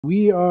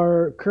We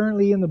are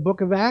currently in the book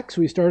of Acts.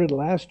 We started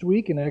last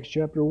week in Acts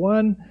chapter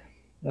 1.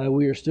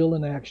 We are still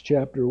in Acts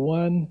chapter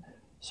 1.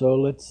 So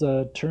let's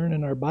turn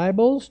in our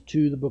Bibles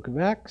to the book of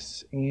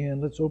Acts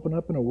and let's open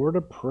up in a word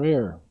of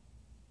prayer.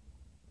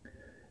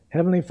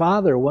 Heavenly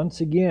Father, once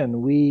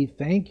again, we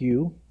thank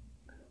you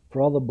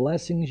for all the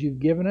blessings you've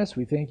given us.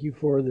 We thank you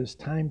for this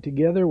time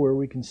together where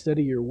we can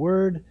study your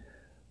word.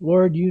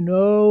 Lord, you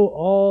know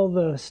all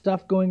the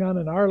stuff going on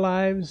in our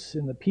lives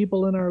and the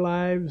people in our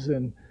lives,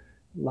 and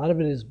a lot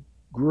of it is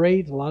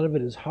great, a lot of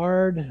it is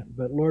hard,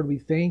 but Lord, we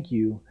thank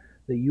you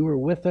that you are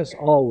with us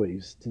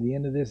always to the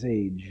end of this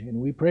age. And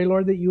we pray,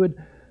 Lord, that you would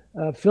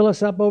fill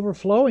us up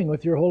overflowing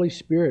with your Holy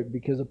Spirit,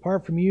 because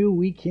apart from you,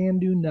 we can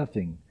do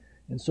nothing.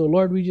 And so,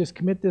 Lord, we just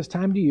commit this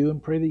time to you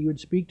and pray that you would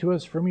speak to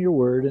us from your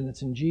word, and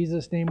it's in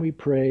Jesus' name we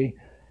pray.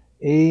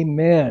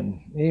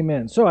 Amen.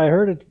 Amen. So I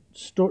heard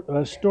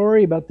a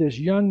story about this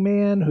young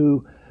man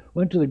who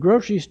went to the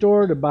grocery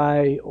store to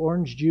buy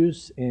orange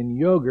juice and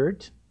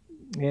yogurt.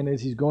 And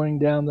as he's going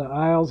down the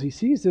aisles, he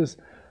sees this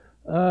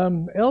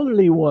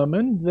elderly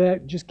woman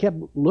that just kept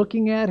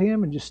looking at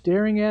him and just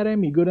staring at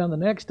him. You go down the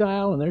next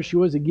aisle, and there she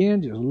was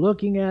again, just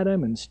looking at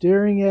him and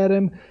staring at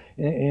him.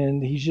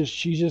 And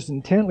she's just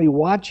intently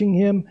watching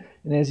him.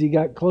 And as he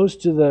got close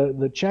to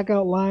the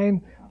checkout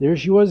line, there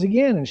she was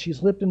again, and she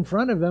slipped in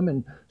front of him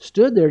and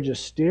stood there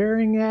just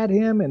staring at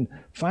him. And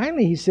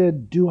finally he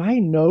said, "Do I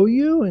know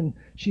you?" And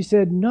she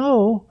said,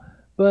 "No,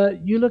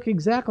 but you look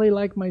exactly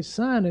like my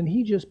son, and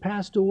he just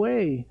passed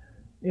away.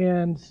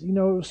 And, it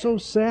was so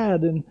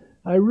sad, and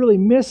I really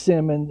miss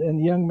him." And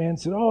the young man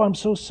said, "Oh, I'm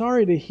so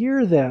sorry to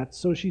hear that."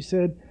 So she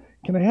said,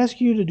 "Can I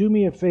ask you to do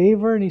me a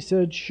favor?" And he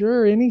said,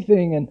 "Sure,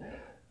 anything." And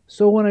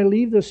so when I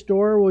leave the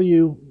store, will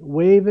you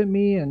wave at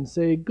me and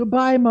say,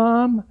 "Goodbye,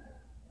 Mom?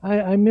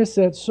 I miss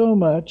that so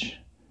much."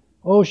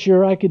 "Oh,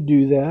 sure, I could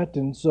do that."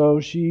 And so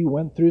she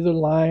went through the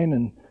line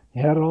and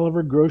had all of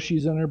her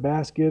groceries in her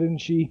basket, and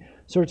she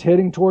starts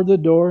heading toward the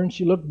door, and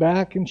she looked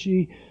back and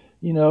she,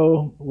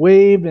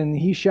 waved, and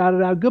he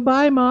shouted out,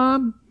 "Goodbye,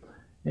 Mom."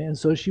 And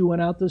so she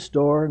went out the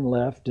store and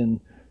left, and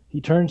he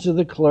turns to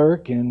the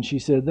clerk and she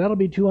said, "That'll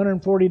be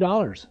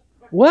 $240.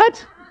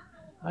 "What?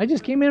 I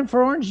just came in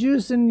for orange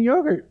juice and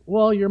yogurt."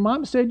 "Well, your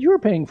mom said you were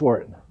paying for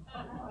it."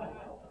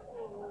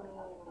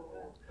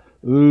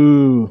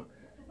 Ooh,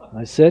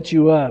 I set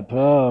you up.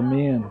 Oh,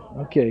 man.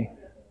 Okay.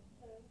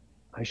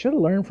 I should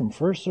have learned from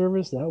first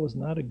service that was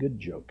not a good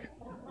joke.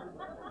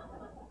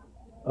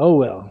 Oh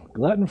well,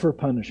 glutton for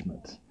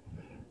punishment.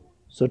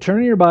 So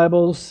turn in your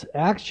Bibles,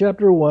 Acts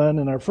chapter 1.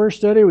 In our first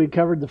study, we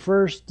covered the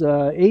first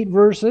 8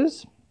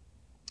 verses,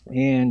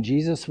 and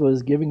Jesus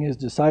was giving his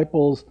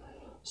disciples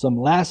some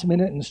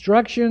last-minute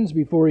instructions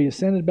before he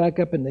ascended back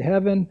up into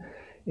heaven.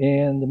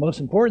 And the most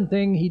important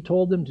thing he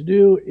told them to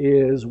do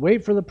is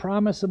wait for the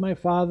promise of my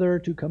Father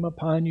to come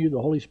upon you.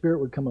 The Holy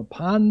Spirit would come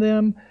upon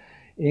them.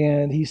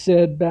 And he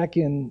said back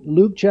in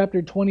Luke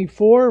chapter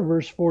 24,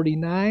 verse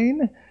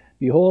 49,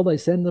 "Behold, I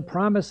send the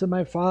promise of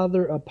my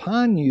Father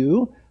upon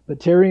you,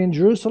 but tarry in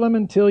Jerusalem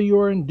until you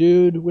are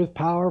endued with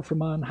power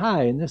from on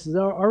high." And this is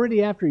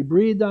already after he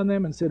breathed on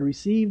them and said,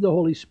 "Receive the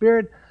Holy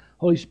Spirit."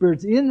 Holy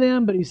Spirit's in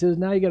them, but he says,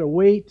 now you got to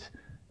wait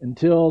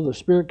until the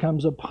Spirit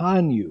comes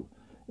upon you.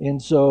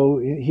 And so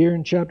here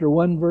in chapter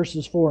 1,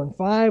 verses 4 and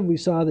 5, we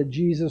saw that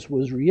Jesus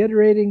was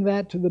reiterating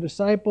that to the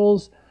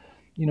disciples.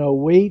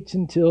 Wait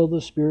until the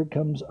Spirit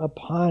comes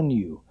upon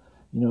you.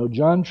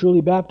 John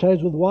truly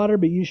baptized with water,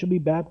 but you shall be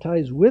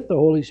baptized with the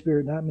Holy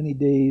Spirit not many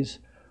days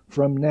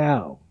from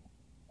now.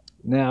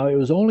 Now, it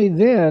was only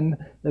then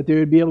that they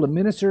would be able to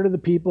minister to the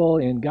people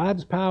in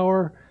God's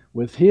power,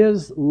 with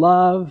his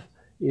love,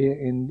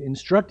 in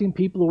instructing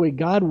people the way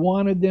God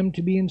wanted them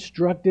to be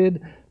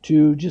instructed,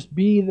 to just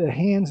be the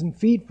hands and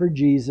feet for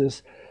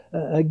Jesus.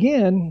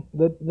 Again,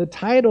 the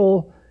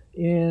title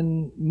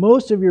in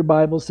most of your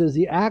Bibles says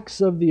the Acts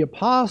of the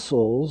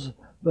Apostles,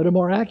 but a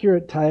more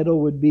accurate title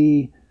would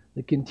be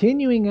the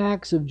continuing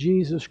acts of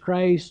Jesus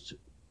Christ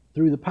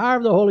through the power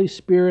of the Holy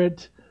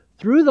Spirit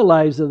through the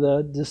lives of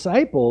the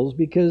disciples,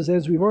 because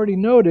as we've already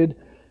noted,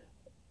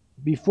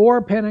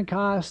 before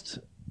Pentecost,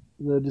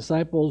 the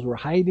disciples were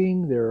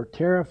hiding, they were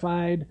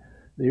terrified,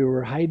 they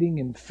were hiding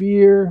in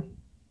fear.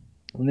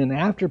 And then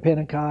after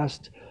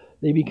Pentecost,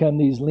 they become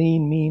these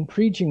lean, mean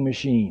preaching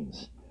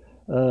machines.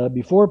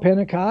 Before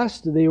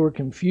Pentecost, they were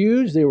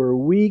confused, they were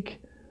weak,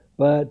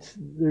 but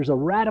there's a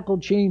radical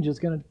change that's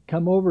going to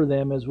come over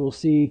them, as we'll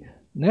see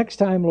next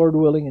time, Lord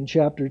willing, in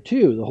chapter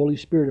 2. The Holy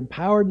Spirit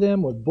empowered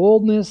them with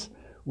boldness,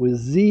 with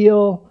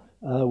zeal,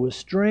 with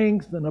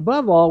strength, and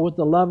above all, with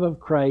the love of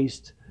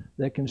Christ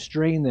that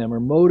constrained them or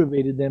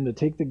motivated them to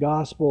take the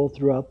gospel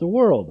throughout the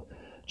world.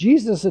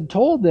 Jesus had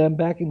told them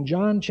back in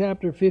John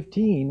chapter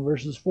 15,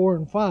 verses 4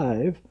 and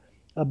 5,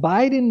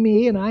 "Abide in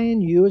me, and I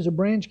in you, as a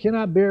branch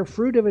cannot bear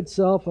fruit of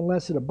itself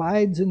unless it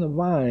abides in the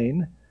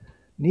vine,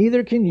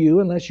 neither can you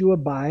unless you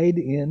abide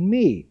in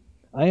me.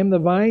 I am the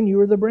vine, you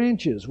are the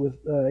branches.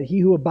 He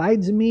who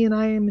abides in me and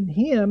I am in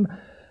him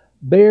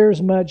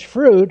bears much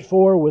fruit,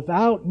 for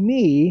without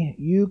me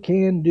you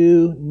can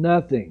do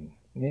nothing."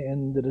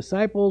 And the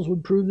disciples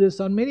would prove this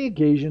on many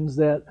occasions,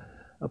 that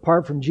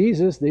apart from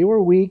Jesus, they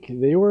were weak.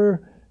 They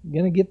were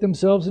going to get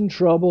themselves in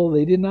trouble.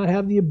 They did not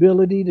have the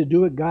ability to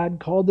do what God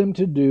called them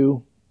to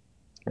do.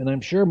 And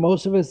I'm sure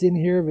most of us in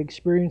here have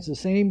experienced the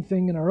same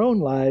thing in our own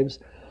lives,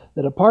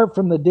 that apart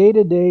from the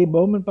day-to-day,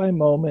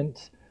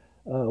 moment-by-moment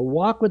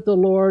walk with the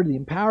Lord, the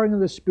empowering of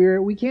the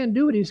Spirit, we can't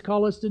do what He's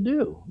called us to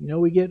do.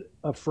 We get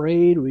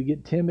afraid, we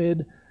get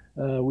timid,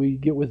 we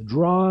get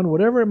withdrawn,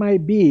 whatever it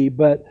might be,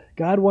 but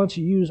God wants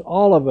to use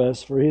all of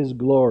us for His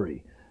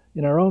glory.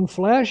 In our own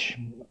flesh,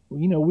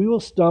 we will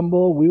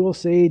stumble, we will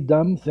say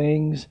dumb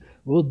things,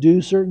 we'll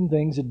do certain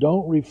things that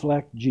don't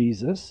reflect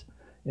Jesus.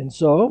 And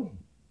so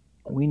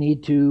we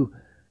need to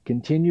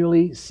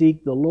continually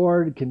seek the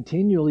Lord,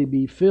 continually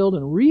be filled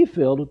and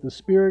refilled with the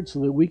Spirit so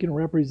that we can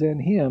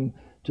represent Him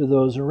to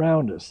those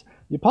around us.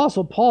 The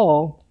Apostle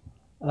Paul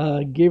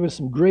gave us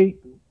some great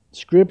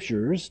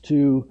scriptures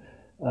to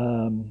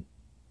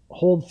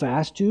hold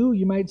fast to,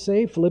 you might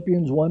say.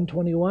 Philippians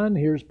 1:21,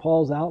 here's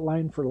Paul's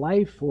outline for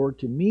life. For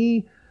to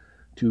me,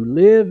 to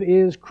live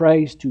is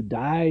Christ, to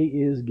die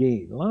is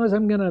gain. As long as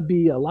I'm going to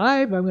be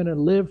alive, I'm going to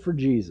live for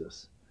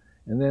Jesus.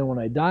 And then when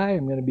I die,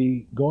 I'm going to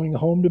be going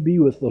home to be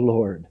with the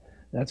Lord.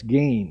 That's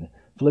gain.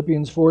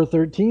 Philippians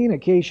 4:13,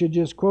 Acacia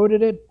just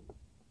quoted it.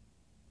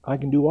 I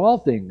can do all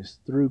things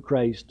through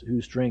Christ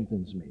who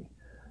strengthens me.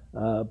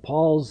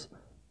 Paul's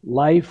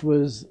life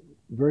was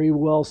very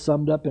well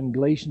summed up in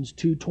Galatians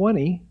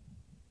 2:20,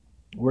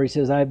 where he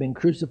says, I have been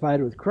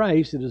crucified with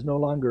Christ. It is no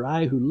longer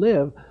I who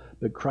live,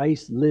 but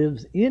Christ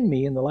lives in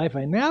me. In the life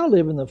I now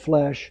live in the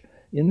flesh,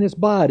 in this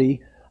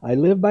body, I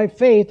live by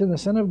faith in the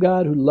Son of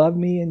God who loved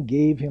me and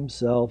gave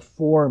Himself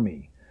for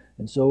me.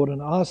 And so what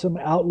an awesome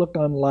outlook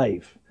on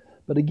life.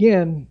 But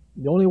again,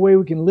 the only way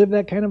we can live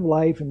that kind of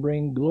life and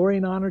bring glory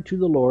and honor to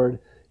the Lord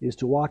is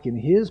to walk in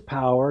His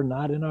power,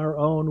 not in our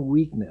own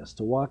weakness.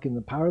 To walk in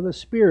the power of the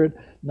Spirit,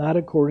 not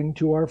according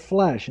to our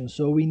flesh. And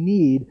so we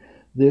need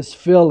this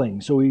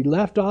filling. So we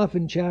left off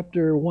in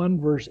chapter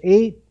 1, verse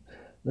 8.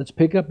 Let's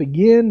pick up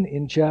again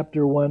in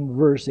chapter 1,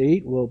 verse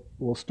 8.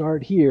 We'll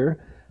start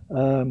here.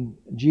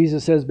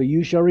 Jesus says, but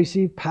you shall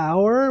receive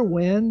power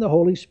when the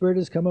Holy Spirit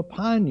has come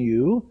upon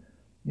you.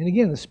 And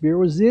again, the Spirit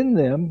was in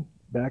them,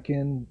 back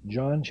in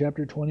John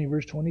chapter 20,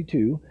 verse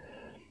 22.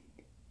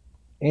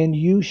 And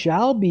you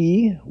shall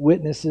be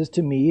witnesses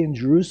to me in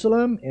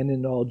Jerusalem and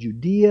in all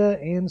Judea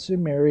and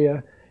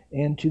Samaria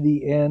and to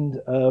the end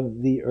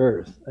of the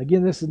earth.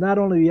 Again, this is not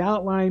only the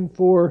outline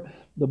for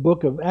the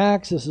book of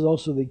Acts, this is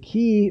also the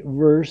key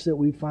verse that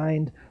we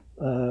find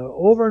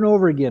over and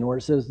over again, where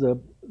it says the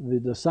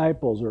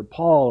disciples, or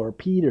Paul, or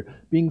Peter,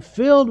 being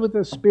filled with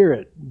the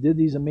Spirit, did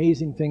these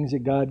amazing things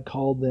that God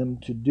called them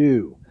to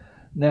do.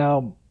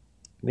 Now,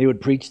 they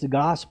would preach the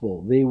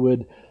gospel. They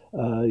would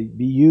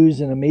be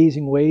used in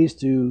amazing ways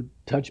to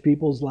touch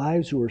people's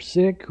lives who are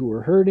sick, who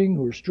are hurting,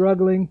 who are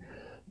struggling.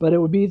 But it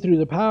would be through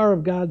the power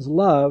of God's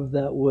love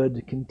that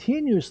would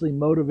continuously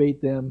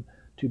motivate them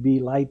to be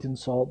light and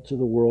salt to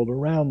the world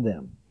around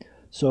them.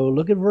 So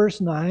look at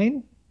verse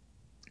 9.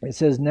 It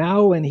says,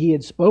 now when He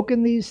had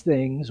spoken these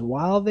things,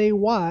 while they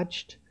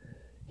watched,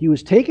 He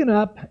was taken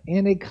up,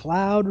 and a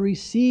cloud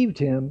received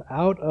Him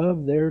out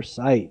of their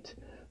sight.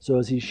 So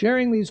as He's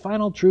sharing these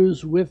final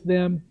truths with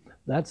them,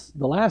 that's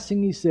the last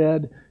thing He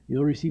said.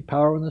 You'll receive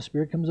power when the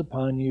Spirit comes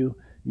upon you.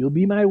 You'll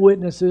be my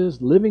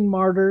witnesses. Living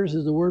martyrs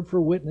is the word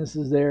for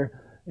witnesses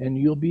there. And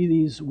you'll be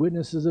these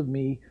witnesses of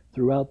me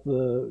throughout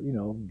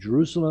the,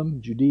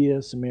 Jerusalem,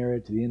 Judea, Samaria,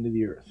 to the end of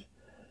the earth.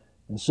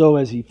 And so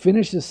as He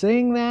finishes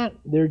saying that,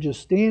 they're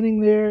just standing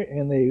there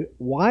and they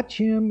watch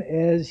Him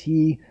as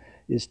He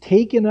is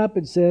taken up,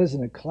 it says,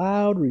 and a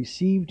cloud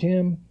received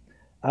Him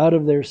out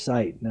of their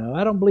sight. Now,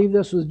 I don't believe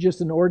this was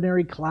just an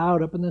ordinary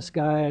cloud up in the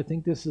sky. I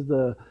think this is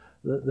the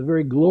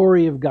very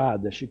glory of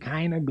God, the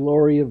Shekinah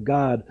glory of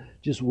God,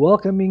 just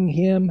welcoming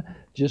Him,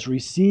 just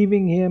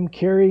receiving Him,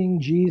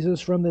 carrying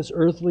Jesus from this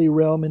earthly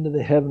realm into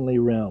the heavenly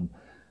realm.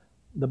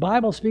 The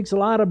Bible speaks a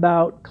lot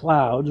about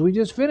clouds. We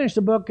just finished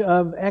the book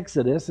of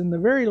Exodus, and the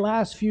very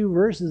last few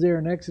verses there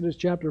in Exodus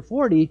chapter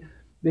 40,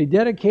 they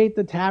dedicate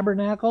the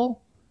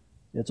tabernacle.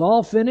 It's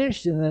all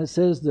finished, and then it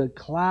says the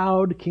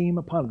cloud came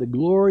upon it. The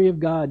glory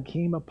of God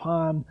came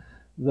upon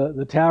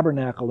the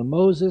tabernacle. And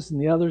Moses and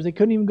the others, they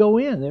couldn't even go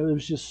in. It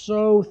was just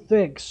so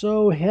thick,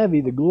 so heavy,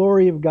 the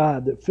glory of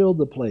God that filled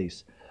the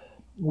place.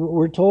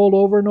 We're told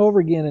over and over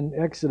again in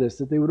Exodus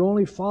that they would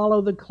only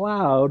follow the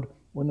cloud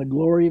when the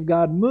glory of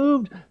God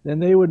moved. Then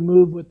they would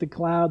move with the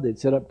cloud. They'd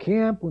set up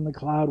camp when the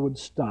cloud would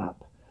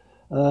stop.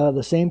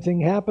 The same thing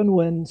happened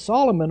when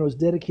Solomon was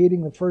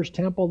dedicating the first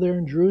temple there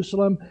in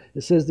Jerusalem.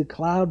 It says the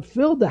cloud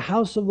filled the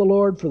house of the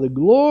Lord, for the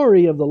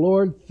glory of the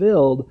Lord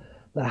filled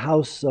the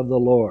house of the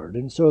Lord.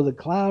 And so the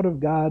cloud of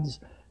God's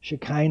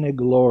Shekinah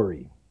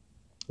glory.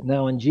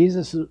 Now when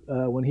Jesus,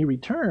 when He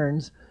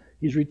returns,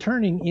 He's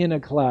returning in a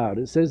cloud.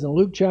 It says in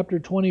Luke chapter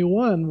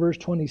 21, verse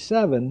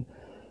 27,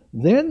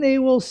 then they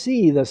will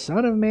see the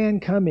Son of Man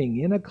coming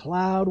in a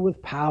cloud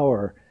with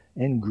power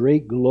and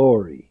great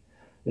glory.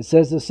 It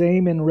says the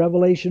same in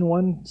Revelation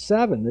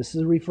 1:7. This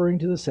is referring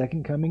to the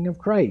second coming of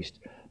Christ.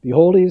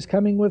 Behold, he is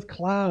coming with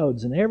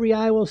clouds, and every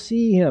eye will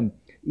see him,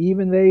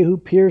 even they who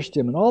pierced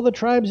him, and all the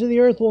tribes of the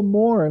earth will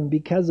mourn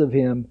because of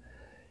him.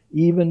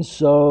 Even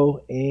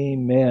so,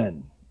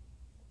 amen.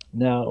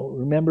 Now,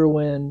 remember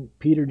when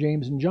Peter,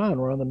 James, and John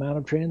were on the Mount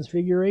of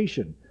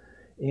Transfiguration,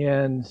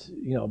 and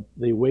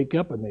they wake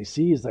up and they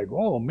see, it's like,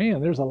 oh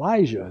man, there's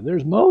Elijah,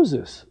 there's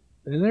Moses,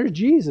 and there's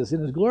Jesus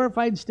in his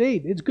glorified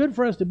state. It's good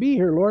for us to be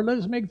here, Lord. Let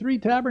us make 3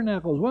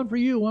 tabernacles, one for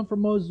you, one for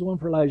Moses, one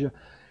for Elijah.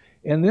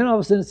 And then all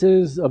of a sudden it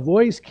says, a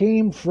voice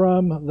came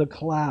from the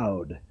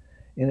cloud.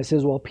 And it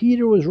says, while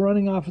Peter was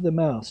running off of the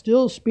mount,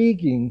 still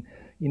speaking,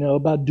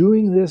 about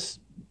doing this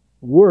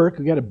work,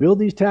 we got to build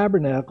these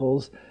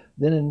tabernacles.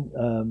 Then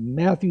in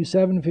Matthew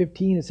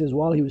 7:15, it says,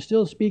 while he was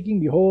still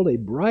speaking, behold, a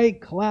bright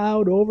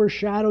cloud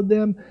overshadowed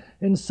them,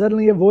 and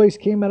suddenly a voice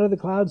came out of the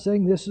cloud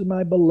saying, this is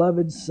my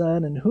beloved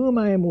Son, in whom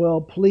I am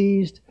well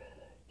pleased.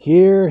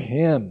 Hear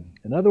him.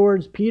 In other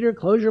words, Peter,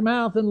 close your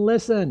mouth and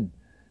listen.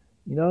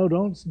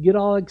 Don't get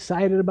all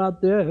excited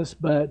about this,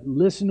 but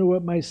listen to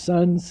what my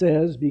Son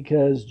says,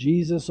 because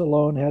Jesus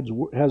alone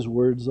has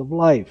words of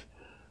life.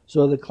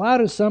 So the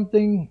cloud is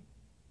something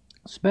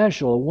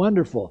special,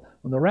 wonderful.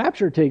 When the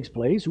rapture takes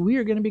place, we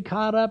are going to be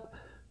caught up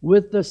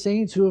with the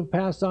saints who have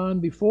passed on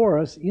before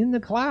us in the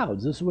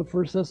clouds. This is what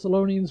 1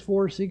 Thessalonians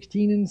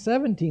 4:16 and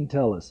 17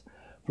 tell us.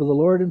 For the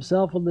Lord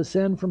himself will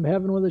descend from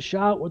heaven with a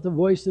shout, with the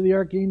voice of the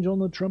archangel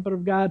and the trumpet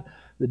of God.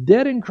 The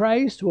dead in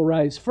Christ will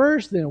rise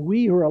first, then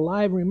we who are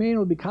alive and remain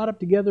will be caught up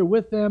together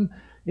with them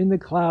in the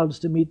clouds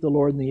to meet the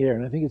Lord in the air.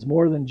 And I think it's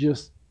more than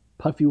just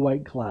puffy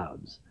white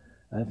clouds.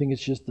 I think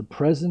it's just the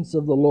presence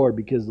of the Lord,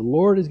 because the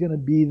Lord is going to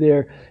be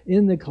there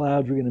in the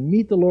clouds. We're going to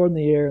meet the Lord in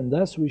the air, and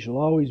thus we shall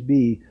always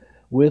be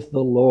with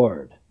the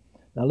Lord.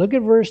 Now look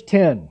at verse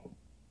 10.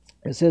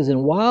 It says,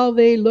 and while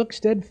they looked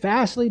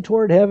steadfastly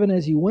toward heaven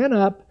as he went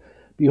up,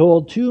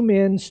 behold, 2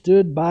 men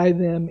stood by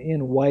them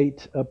in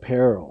white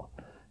apparel.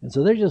 And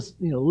so they're just,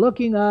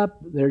 looking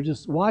up. They're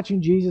just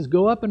watching Jesus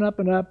go up and up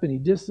and up, and he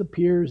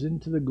disappears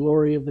into the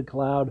glory of the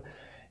cloud.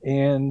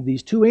 And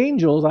these 2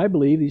 angels, I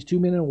believe, these 2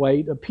 men in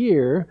white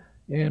appear.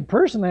 And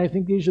personally, I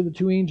think these are the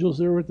 2 angels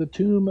that were at the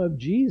tomb of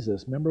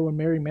Jesus. Remember when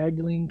Mary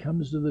Magdalene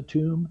comes to the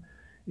tomb,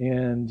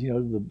 and,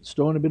 the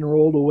stone had been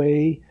rolled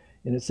away.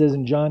 And it says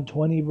in John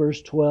 20,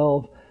 verse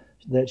 12,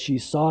 that she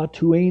saw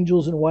 2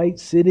 angels in white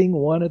sitting,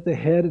 one at the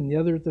head and the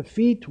other at the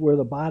feet, where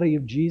the body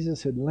of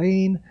Jesus had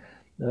lain.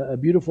 A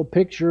beautiful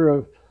picture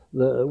of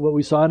what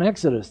we saw in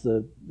Exodus,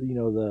 the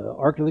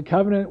Ark of the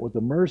Covenant with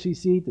the mercy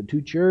seat, the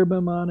 2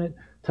 cherubim on it,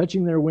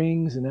 touching their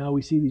wings, and now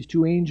we see these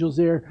 2 angels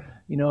there,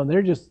 and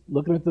they're just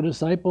looking at the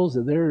disciples,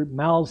 and their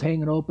mouths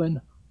hanging open.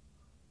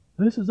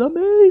 This is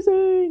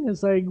amazing.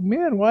 It's like,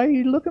 man, why are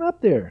you looking up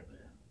there?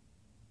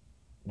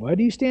 Why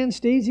do you stand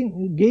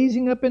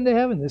gazing up into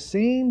heaven? The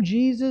same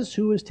Jesus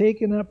who was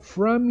taken up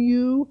from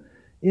you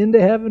into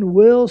heaven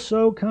will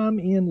so come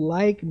in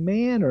like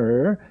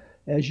manner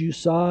as you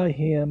saw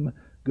him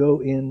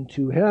go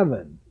into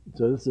heaven.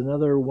 So this is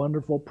another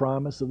wonderful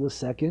promise of the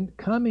second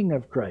coming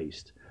of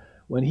Christ.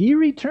 When he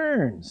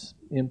returns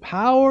in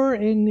power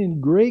and in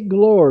great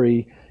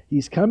glory,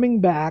 he's coming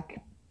back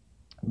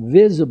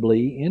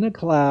visibly in a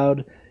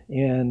cloud.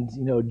 And,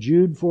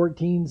 Jude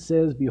 14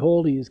 says,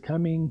 behold, he is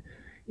coming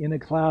in a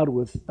cloud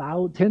with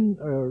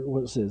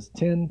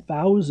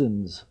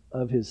 10,000s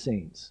of his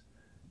saints.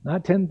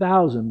 Not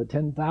 10,000, but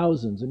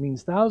 10,000s. It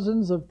means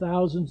thousands of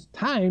thousands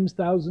times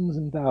thousands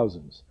and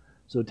thousands.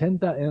 So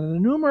 10,000, an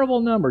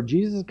innumerable number.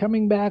 Jesus is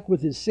coming back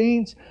with his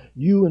saints,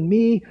 you and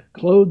me,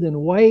 clothed in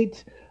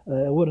white.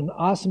 What an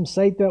awesome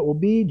sight that will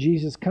be.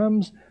 Jesus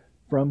comes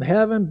from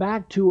heaven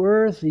back to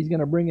earth. He's going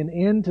to bring an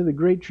end to the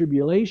Great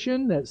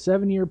Tribulation, that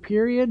 7-year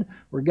period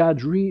where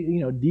God's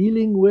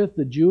dealing with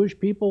the Jewish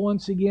people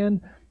once again,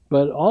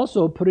 but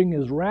also putting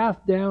his wrath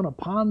down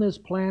upon this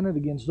planet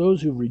against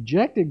those who've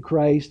rejected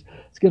Christ.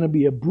 It's going to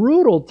be a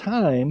brutal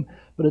time,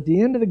 but at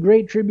the end of the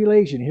Great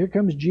Tribulation, here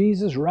comes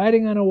Jesus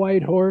riding on a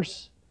white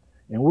horse,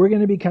 and we're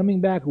going to be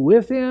coming back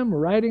with him,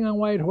 riding on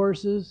white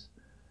horses.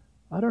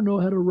 I don't know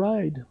how to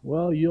ride.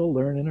 Well, you'll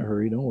learn in a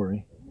hurry, don't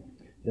worry.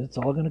 It's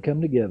all going to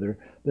come together.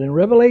 But in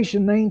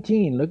Revelation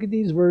 19, look at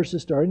these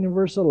verses, starting in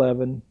verse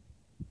 11.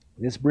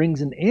 This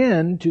brings an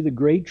end to the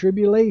Great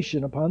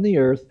Tribulation upon the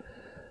earth.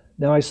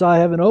 Now I saw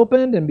heaven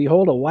opened, and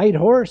behold, a white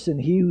horse,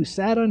 and he who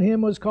sat on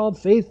him was called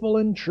Faithful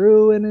and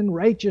True, and in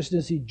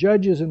righteousness he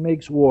judges and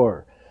makes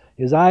war.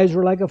 His eyes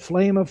were like a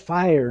flame of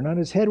fire, and on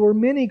his head were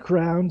many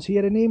crowns. He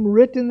had a name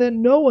written that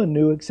no one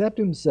knew except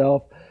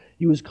himself.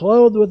 He was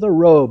clothed with a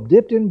robe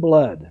dipped in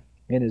blood,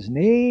 and his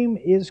name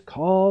is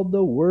called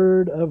the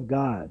Word of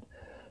God.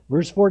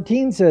 Verse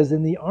 14 says,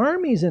 and the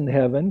armies in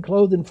heaven,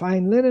 clothed in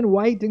fine linen,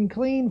 white and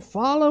clean,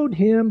 followed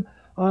him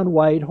on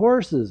white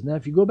horses. Now,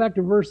 if you go back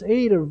to verse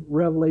 8 of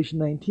Revelation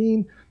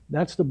 19,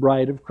 that's the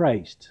bride of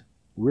Christ.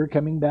 We're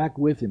coming back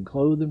with him,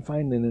 clothed in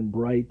fine linen,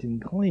 bright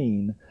and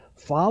clean,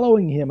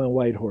 following him on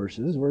white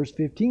horses. Verse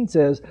 15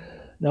 says,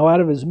 now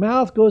out of his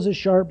mouth goes a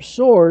sharp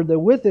sword, that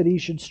with it he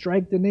should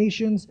strike the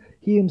nations.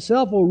 He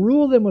himself will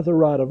rule them with a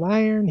rod of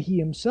iron. He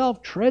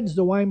himself treads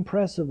the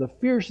winepress of the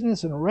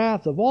fierceness and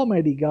wrath of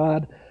Almighty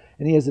God.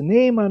 And he has a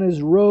name on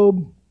his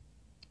robe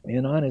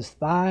and on his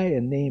thigh,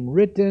 a name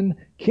written,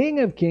 King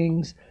of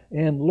Kings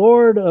and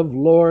Lord of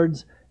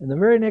Lords. And the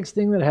very next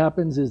thing that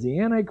happens is the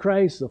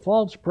Antichrist, the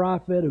false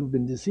prophet who've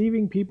been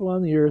deceiving people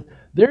on the earth,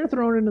 they're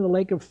thrown into the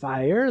lake of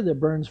fire that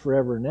burns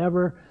forever and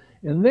ever.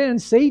 And then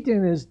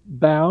Satan is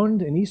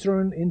bound and he's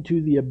thrown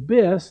into the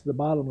abyss, the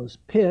bottomless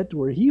pit,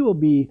 where he will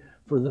be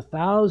for the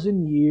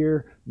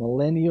 1,000-year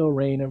millennial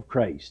reign of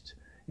Christ.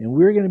 And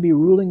we're going to be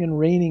ruling and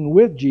reigning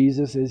with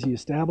Jesus as he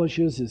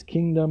establishes his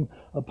kingdom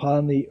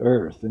upon the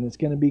earth. And it's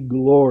going to be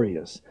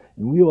glorious.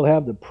 And we will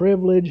have the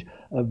privilege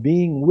of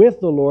being with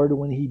the Lord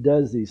when he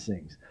does these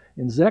things.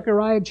 In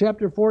Zechariah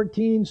chapter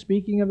 14,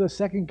 speaking of the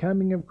second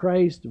coming of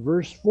Christ,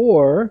 verse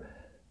 4,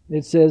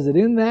 it says that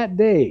in that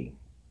day,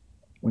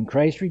 when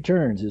Christ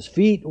returns, his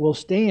feet will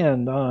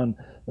stand on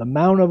the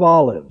Mount of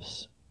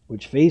Olives,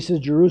 which faces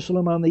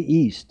Jerusalem on the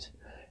east.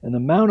 And the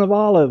Mount of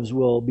Olives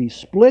will be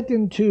split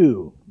in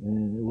two.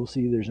 And we'll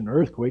see there's an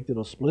earthquake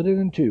that'll split it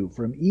in two,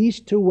 from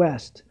east to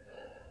west,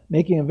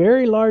 making a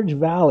very large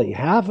valley.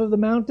 Half of the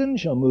mountain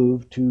shall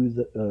move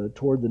to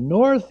toward the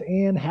north,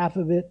 and half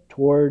of it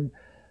toward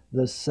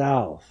the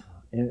south.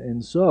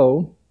 And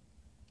so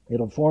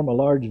it'll form a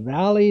large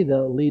valley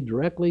that'll lead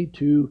directly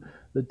to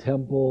the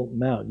Temple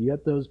Mount. You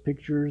got those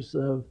pictures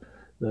of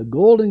the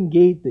Golden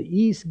Gate, the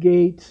East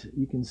Gate.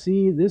 You can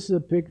see this is a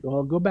picture.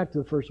 I'll go back to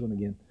the first one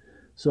again.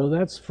 So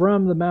that's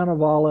from the Mount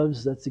of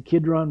Olives. That's the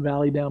Kidron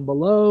Valley down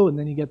below. And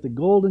then you get the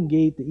Golden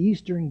Gate, the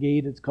Eastern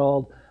Gate, it's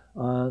called,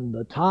 on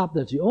the top.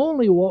 That's the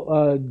only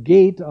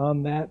gate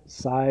on that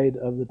side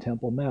of the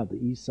Temple Mount, the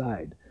east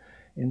side.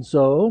 And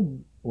so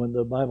when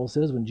the Bible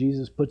says when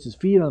Jesus puts his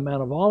feet on the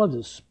Mount of Olives,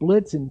 it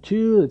splits in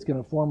two. It's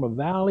going to form a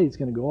valley. It's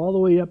going to go all the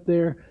way up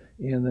there.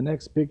 And the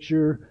next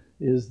picture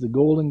is the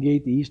Golden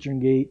Gate, the Eastern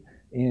Gate.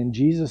 And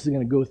Jesus is going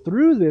to go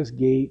through this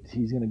gate.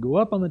 He's going to go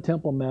up on the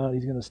Temple Mount.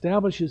 He's going to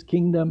establish his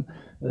kingdom.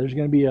 There's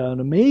going to be an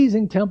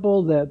amazing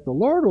temple that the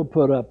Lord will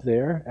put up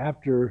there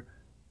after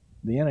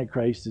the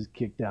Antichrist is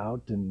kicked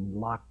out and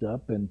locked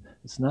up. And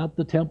it's not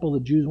the temple the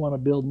Jews want to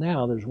build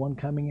now. There's one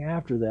coming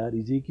after that,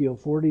 Ezekiel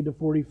 40 to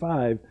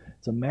 45.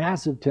 It's a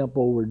massive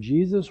temple where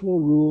Jesus will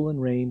rule and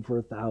reign for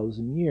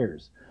 1,000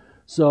 years.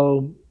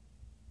 So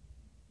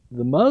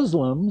the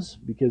Muslims,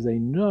 because they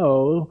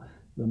know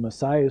the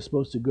Messiah is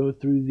supposed to go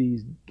through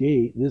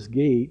this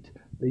gate,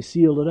 they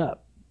sealed it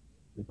up.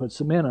 They put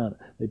cement on it.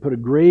 They put a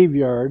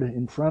graveyard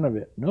in front of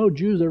it. No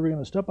Jew's ever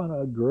going to step on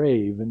a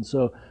grave. And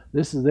so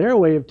this is their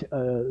way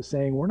of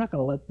saying, we're not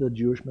going to let the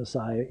Jewish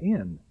Messiah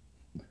in.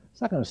 It's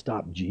not going to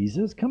stop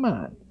Jesus. Come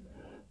on.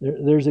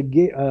 There's a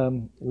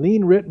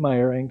Lean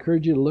Rittmeyer. I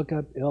encourage you to look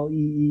up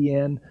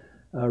Leen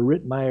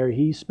Rittmeyer.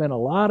 He spent a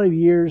lot of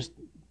years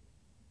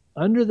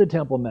under the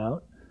Temple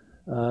Mount,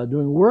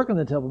 doing work on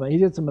the Temple Mount. He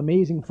did some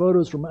amazing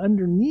photos from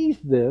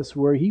underneath this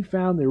where he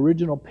found the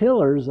original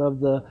pillars of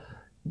the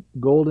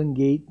Golden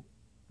Gate,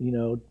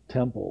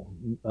 temple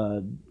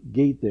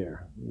gate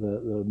there.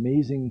 The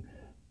amazing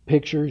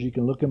pictures, you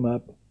can look them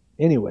up.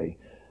 Anyway,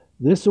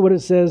 this is what it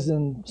says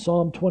in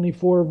Psalm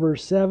 24,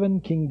 verse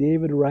 7. King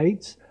David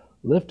writes,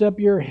 "Lift up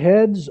your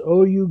heads,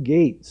 O you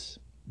gates.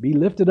 Be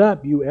lifted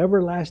up, you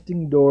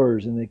everlasting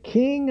doors, and the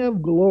King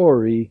of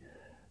glory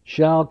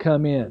shall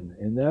come in."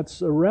 And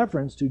that's a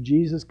reference to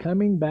Jesus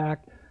coming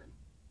back,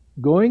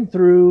 going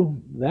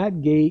through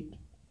that gate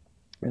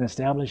and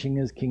establishing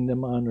his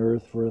kingdom on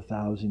earth for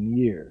 1,000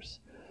 years.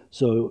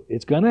 So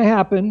it's going to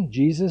happen.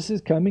 Jesus is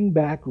coming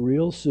back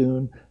real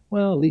soon,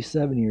 well, at least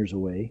 7 years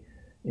away.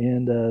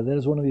 And that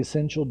is one of the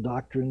essential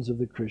doctrines of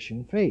the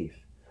Christian faith.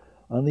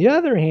 On the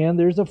other hand,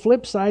 there's a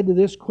flip side to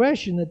this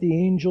question that the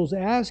angels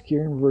ask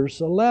here in verse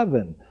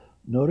 11.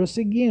 Notice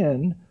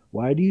again,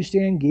 why do you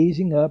stand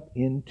gazing up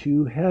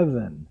into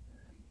heaven?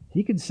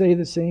 He could say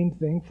the same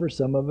thing for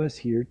some of us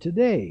here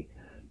today.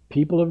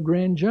 People of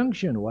Grand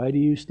Junction, why do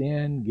you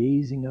stand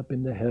gazing up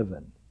into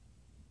heaven?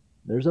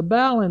 There's a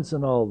balance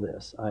in all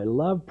this. I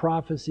love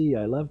prophecy.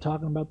 I love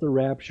talking about the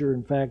rapture.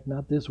 In fact,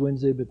 not this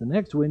Wednesday, but the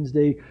next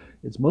Wednesday,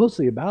 it's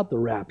mostly about the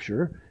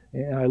rapture.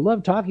 And I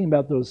love talking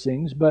about those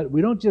things, but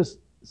we don't just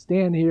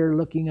stand here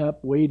looking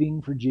up,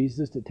 waiting for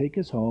Jesus to take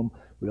us home.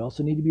 We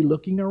also need to be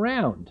looking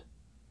around.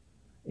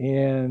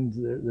 And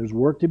there's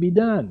work to be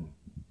done.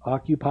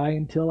 Occupy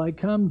until I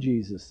come,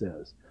 Jesus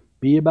says.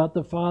 Be about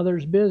the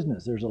Father's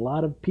business. There's a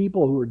lot of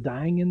people who are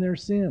dying in their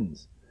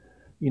sins.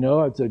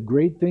 It's a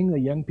great thing the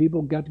young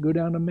people got to go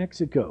down to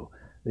Mexico.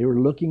 They were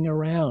looking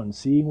around,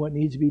 seeing what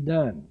needs to be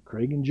done.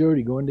 Craig and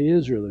Jody going to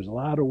Israel. There's a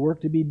lot of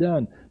work to be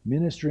done.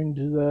 Ministering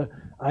to the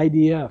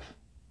IDF.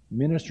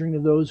 Ministering to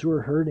those who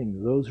are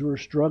hurting, those who are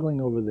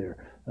struggling over there.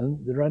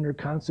 And they're under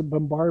constant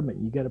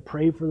bombardment. You got to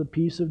pray for the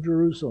peace of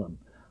Jerusalem.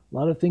 A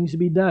lot of things to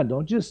be done.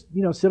 Don't just,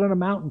 sit on a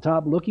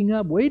mountaintop looking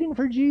up, waiting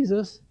for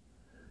Jesus.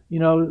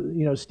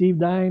 Steve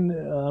Dine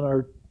on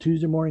our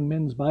Tuesday morning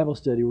men's Bible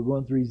study, we're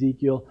going through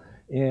Ezekiel,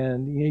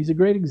 And he's a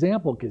great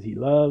example because he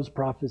loves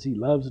prophecy,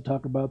 loves to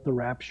talk about the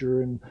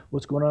rapture and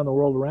what's going on in the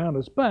world around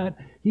us. But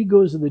he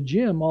goes to the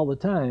gym all the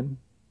time.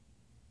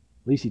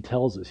 At least he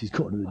tells us he's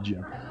going to the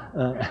gym.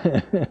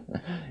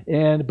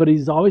 But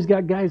he's always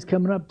got guys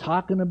coming up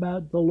talking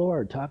about the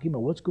Lord, talking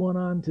about what's going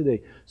on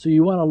today. So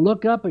you want to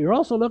look up, but you're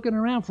also looking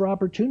around for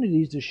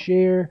opportunities to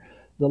share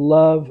the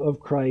love of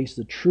Christ,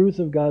 the truth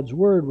of God's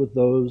Word with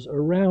those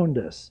around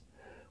us.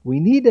 We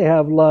need to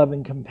have love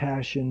and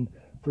compassion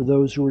for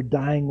those who are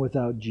dying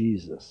without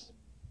Jesus.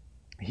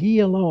 He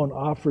alone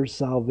offers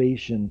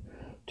salvation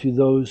to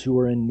those who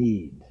are in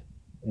need.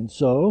 And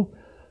so,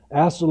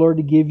 ask the Lord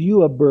to give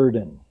you a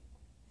burden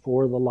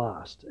for the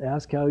lost.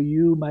 Ask how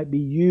you might be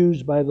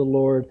used by the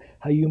Lord,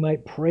 how you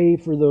might pray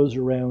for those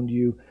around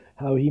you,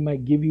 how He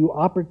might give you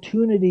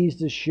opportunities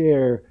to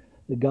share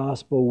the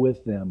gospel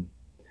with them.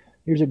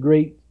 Here's a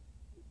great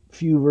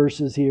few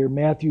verses here.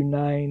 Matthew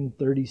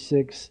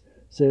 9:36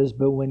 says,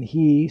 "But when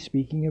He,"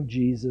 speaking of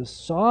Jesus,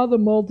 "saw the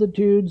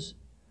multitudes,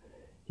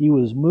 He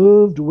was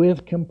moved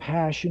with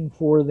compassion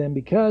for them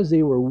because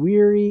they were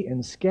weary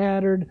and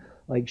scattered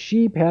like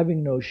sheep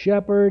having no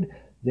shepherd.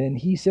 Then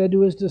He said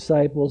to His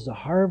disciples, the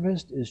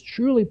harvest is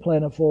truly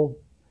plentiful,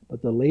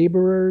 but the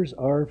laborers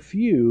are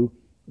few.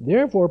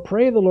 Therefore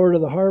pray the Lord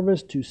of the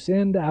harvest to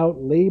send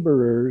out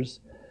laborers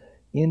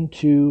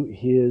into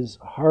His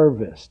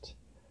harvest."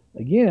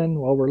 Again,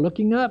 while we're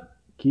looking up,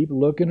 keep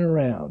looking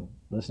around.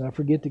 Let's not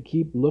forget to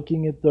keep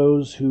looking at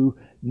those who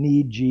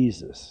need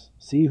Jesus.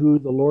 See who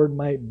the Lord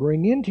might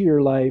bring into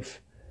your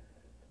life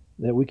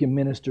that we can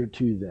minister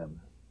to them.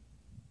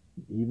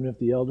 Even if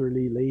the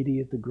elderly lady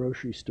at the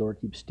grocery store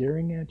keeps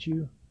staring at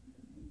you,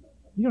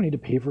 you don't need to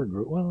pay for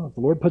well, if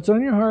the Lord puts it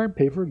on your heart,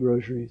 pay for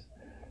groceries.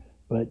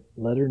 But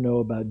let her know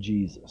about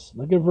Jesus.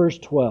 Look at verse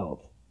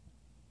 12.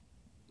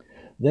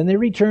 "Then they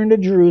returned to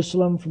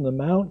Jerusalem from the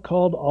mount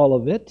called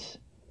Olivet,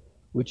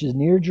 which is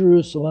near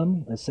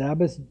Jerusalem, a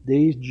Sabbath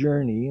day's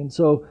journey." And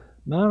so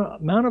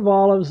Mount of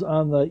Olives,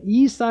 on the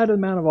east side of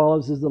the Mount of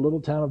Olives is the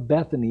little town of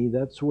Bethany.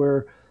 That's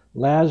where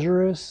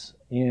Lazarus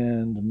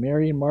and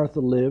Mary and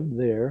Martha lived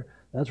there.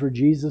 That's where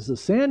Jesus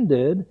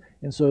ascended.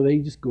 And so they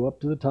just go up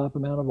to the top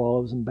of Mount of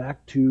Olives and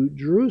back to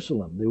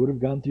Jerusalem. They would have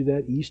gone through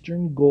that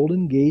eastern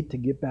Golden Gate to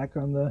get back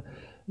on the,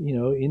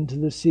 into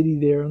the city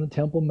there on the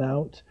Temple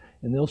Mount.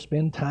 And they'll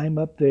spend time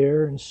up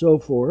there and so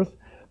forth.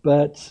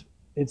 But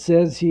it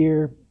says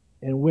here,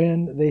 "And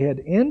when they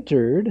had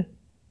entered,"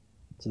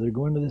 so they're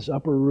going to this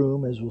upper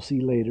room, as we'll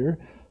see later.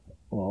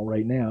 Well,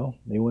 right now,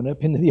 they went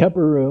up into the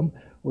upper room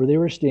where they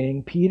were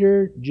staying.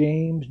 Peter,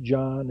 James,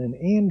 John, and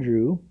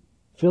Andrew,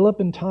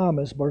 Philip and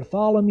Thomas,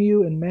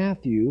 Bartholomew and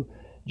Matthew,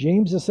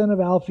 James the son of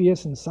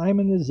Alphaeus, and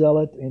Simon the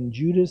Zealot, and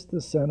Judas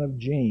the son of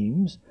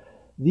James.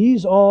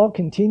 These all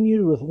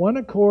continued with one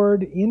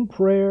accord in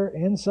prayer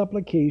and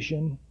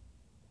supplication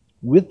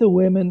with the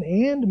women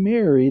and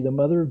Mary, the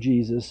mother of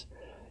Jesus,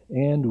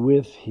 and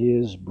with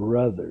His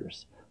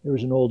brothers. There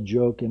was an old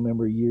joke I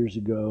remember years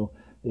ago.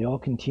 They all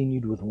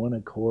continued with one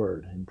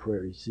accord in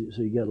prayer.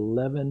 So you got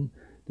 11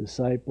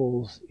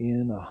 disciples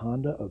in a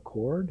Honda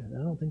Accord?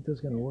 I don't think that's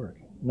going to work.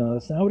 No,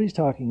 that's not what he's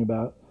talking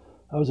about.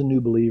 I was a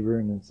new believer,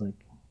 and it's like,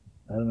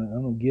 I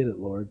don't get it,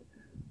 Lord.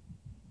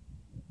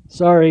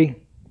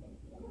 Sorry.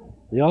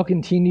 They all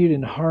continued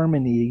in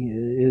harmony.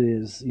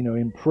 It is,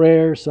 in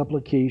prayer,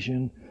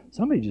 supplication.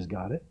 Somebody just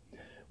got it.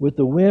 With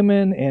the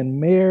women and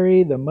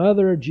Mary, the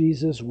mother of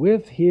Jesus,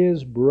 with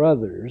His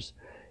brothers.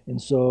 And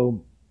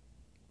so,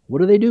 what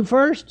do they do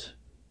first?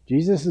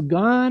 Jesus is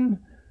gone.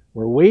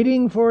 We're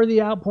waiting for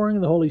the outpouring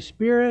of the Holy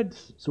Spirit.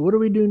 So what do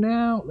we do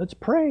now? Let's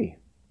pray.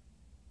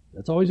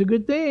 That's always a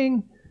good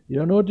thing. You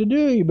don't know what to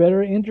do. You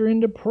better enter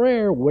into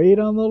prayer. Wait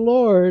on the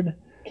Lord.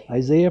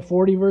 Isaiah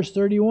 40 verse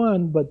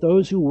 31, "But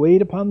those who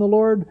wait upon the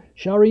Lord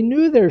shall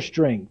renew their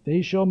strength.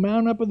 They shall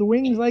mount up with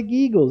wings like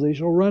eagles. They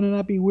shall run and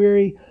not be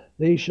weary.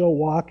 They shall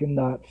walk and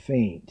not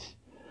faint."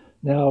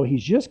 Now,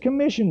 He's just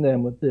commissioned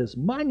them with this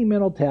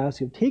monumental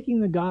task of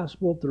taking the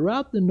gospel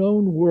throughout the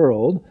known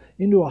world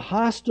into a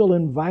hostile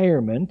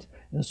environment.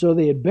 And so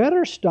they had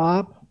better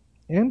stop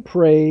and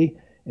pray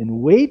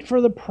and wait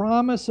for the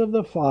promise of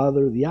the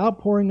Father, the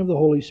outpouring of the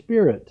Holy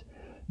Spirit.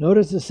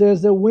 Notice it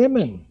says that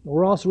women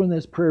were also in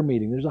this prayer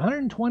meeting. There's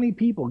 120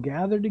 people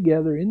gathered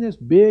together in this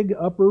big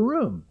upper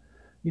room.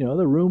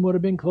 The room would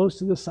have been close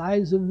to the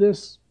size of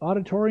this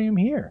auditorium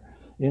here.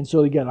 And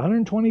so you got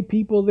 120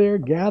 people there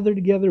gathered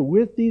together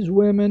with these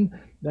women.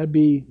 That'd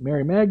be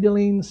Mary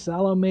Magdalene,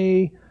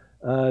 Salome,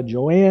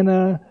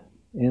 Joanna,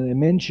 and it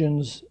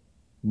mentions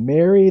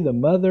Mary, the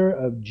mother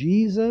of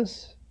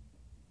Jesus.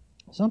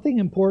 Something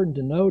important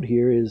to note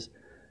here is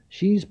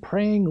she's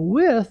praying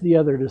with the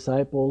other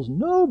disciples.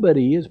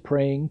 Nobody is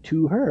praying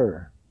to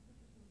her.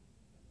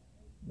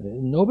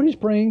 Nobody's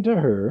praying to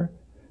her.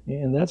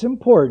 And that's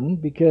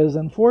important because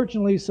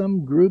unfortunately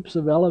some groups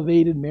have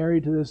elevated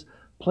Mary to this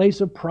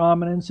place of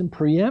prominence and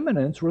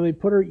preeminence where they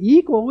put her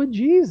equal with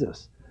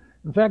Jesus.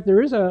 In fact,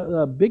 there is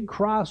a big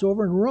cross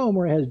over in Rome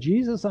where it has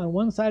Jesus on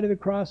one side of the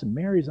cross and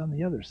Mary's on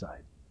the other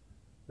side.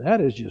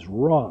 That is just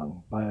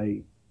wrong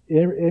by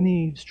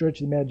any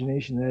stretch of the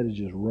imagination, that is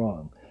just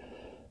wrong.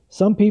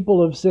 Some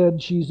people have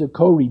said she's a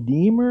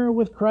co-redeemer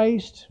with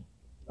Christ.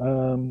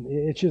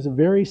 It's just a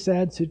very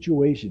sad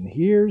situation.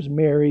 Here's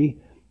Mary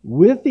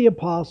with the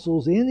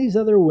apostles and these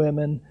other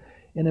women,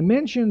 and it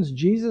mentions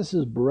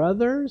Jesus'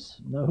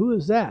 brothers. Now, who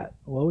is that?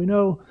 Well, we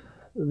know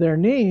their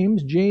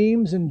names,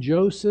 James and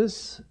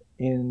Joseph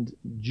and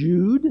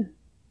Jude,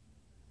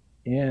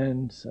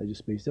 and I just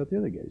spaced out the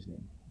other guy's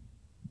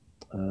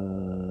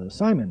name.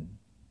 Simon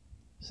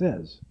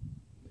says,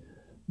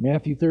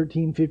 Matthew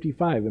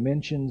 13:55, it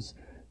mentions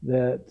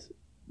that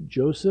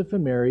Joseph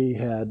and Mary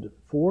had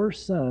 4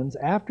 sons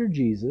after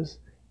Jesus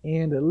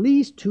and at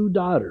least 2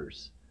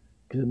 daughters,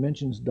 because it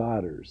mentions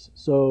daughters.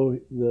 So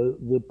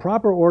the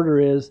proper order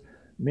is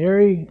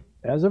Mary,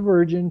 as a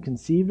virgin,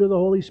 conceived of the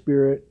Holy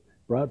Spirit,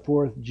 brought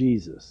forth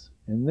Jesus.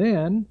 And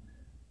then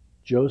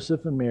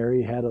Joseph and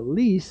Mary had at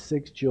least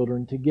 6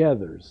 children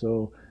together.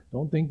 So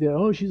don't think that,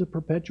 oh, she's a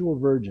perpetual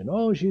virgin.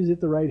 Oh, she's at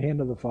the right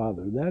hand of the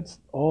Father. That's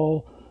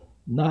all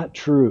not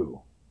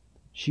true.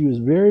 She was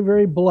very,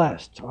 very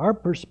blessed. Our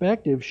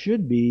perspective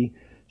should be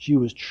she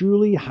was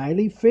truly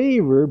highly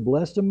favored,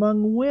 blessed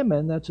among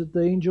women. That's what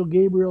the angel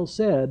Gabriel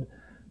said.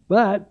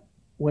 But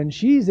when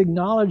she's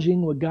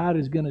acknowledging what God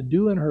is going to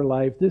do in her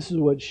life, this is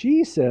what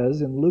she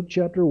says in Luke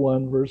chapter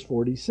 1, verse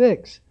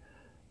 46.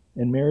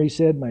 And Mary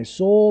said, my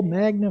soul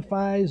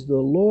magnifies the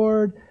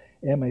Lord,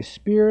 and my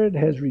spirit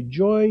has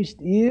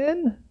rejoiced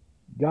in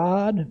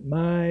God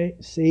my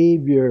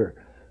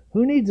Savior.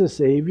 Who needs a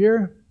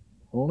Savior?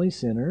 Only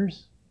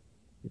sinners.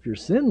 If you're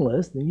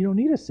sinless, then you don't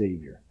need a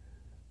Savior.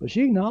 But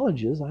she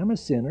acknowledges, I'm a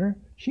sinner.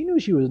 She knew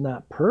she was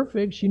not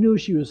perfect. She knew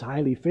she was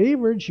highly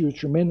favored. She was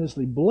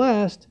tremendously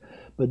blessed.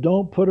 But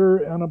don't put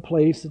her on a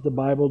place that the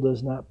Bible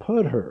does not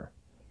put her.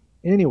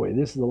 Anyway,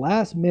 this is the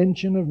last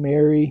mention of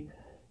Mary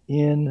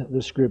in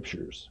the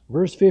Scriptures.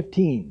 Verse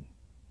 15.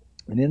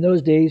 And in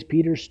those days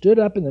Peter stood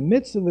up in the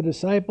midst of the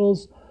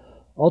disciples.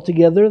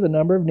 Altogether, the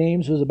number of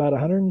names was about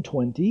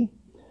 120.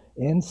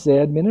 And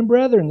said, men and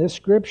brethren, this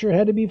scripture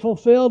had to be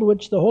fulfilled,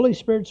 which the Holy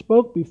Spirit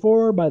spoke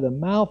before by the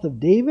mouth of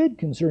David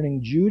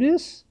concerning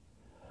Judas,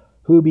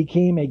 who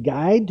became a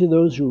guide to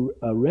those who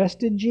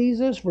arrested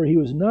Jesus, for he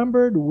was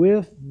numbered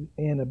with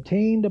and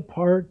obtained a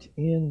part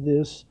in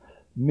this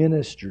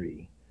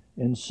ministry.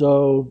 And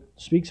so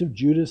speaks of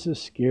Judas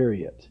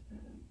Iscariot.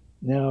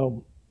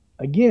 Now,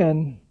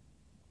 again,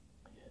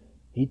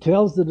 he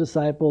tells the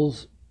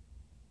disciples,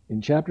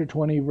 in chapter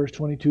 20, verse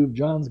 22 of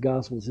John's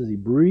Gospel, it says he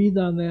breathed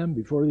on them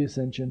before the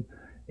ascension,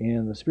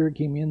 and the Spirit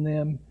came in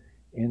them.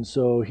 And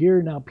so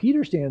here now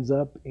Peter stands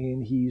up,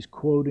 and he's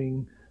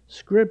quoting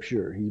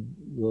Scripture.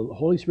 The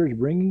Holy Spirit is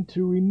bringing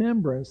to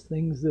remembrance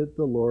things that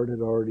the Lord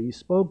had already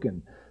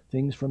spoken,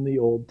 things from the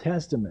Old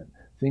Testament,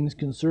 things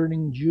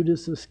concerning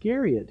Judas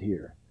Iscariot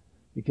here,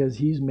 because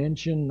he's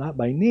mentioned not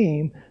by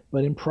name,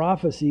 but in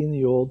prophecy in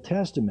the Old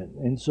Testament.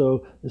 And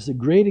so this is a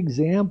great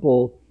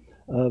example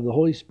of the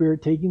Holy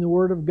Spirit taking the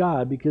Word of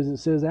God, because it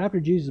says after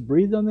Jesus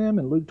breathed on them,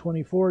 in Luke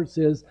 24 it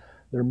says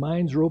their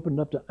minds were opened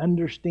up to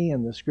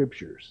understand the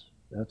Scriptures.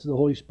 That's what the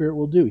Holy Spirit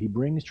will do. He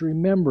brings to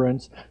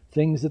remembrance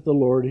things that the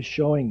Lord is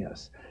showing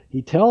us.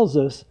 He tells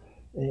us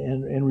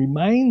and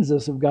reminds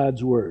us of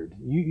God's Word.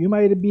 You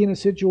might be in a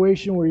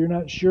situation where you're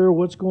not sure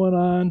what's going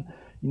on,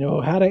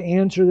 how to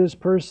answer this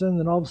person,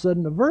 then all of a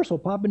sudden a verse will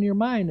pop into your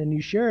mind and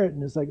you share it,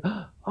 and it's like,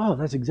 oh,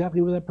 that's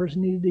exactly what that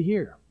person needed to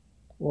hear.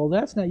 Well,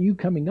 that's not you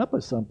coming up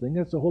with something.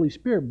 That's the Holy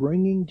Spirit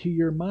bringing to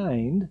your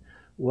mind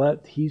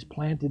what He's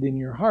planted in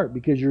your heart,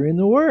 because you're in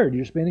the Word.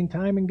 You're spending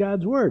time in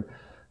God's Word.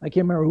 I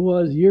can't remember who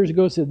it was years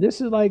ago said,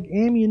 this is like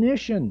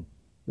ammunition.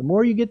 The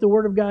more you get the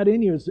Word of God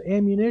in you, it's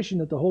ammunition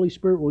that the Holy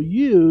Spirit will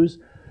use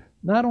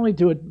not only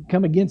to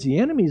come against the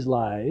enemy's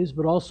lies,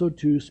 but also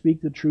to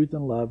speak the truth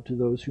in love to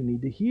those who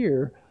need to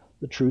hear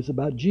the truth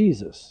about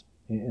Jesus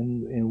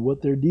and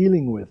what they're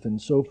dealing with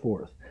and so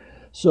forth.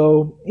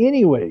 So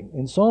anyway,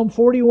 in Psalm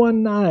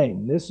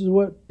 41:9, this is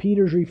what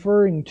Peter's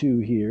referring to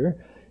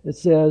here. It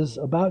says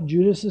about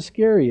Judas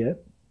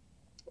Iscariot,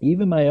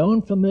 even my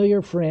own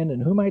familiar friend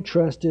in whom I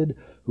trusted,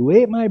 who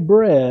ate my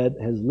bread,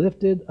 has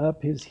lifted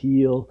up his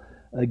heel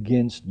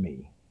against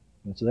me.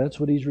 And so that's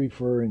what he's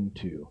referring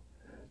to.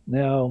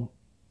 Now,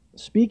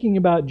 speaking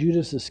about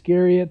Judas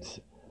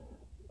Iscariot,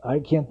 I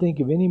can't think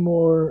of any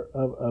more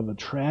of a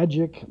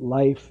tragic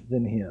life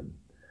than him.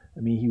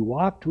 I mean, he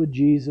walked with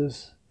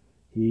Jesus.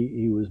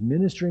 He was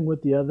ministering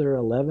with the other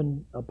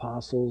 11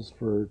 apostles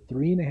for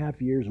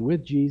 3.5 years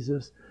with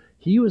Jesus.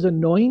 He was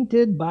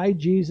anointed by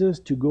Jesus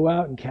to go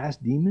out and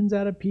cast demons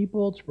out of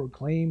people, to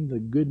proclaim the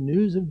good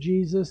news of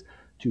Jesus,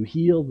 to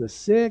heal the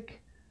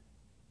sick,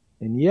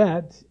 and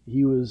yet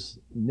he was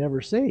never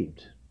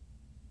saved.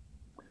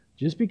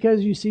 Just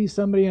because you see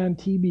somebody on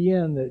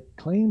TBN that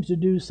claims to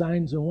do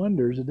signs and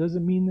wonders, it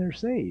doesn't mean they're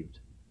saved.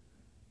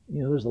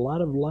 There's a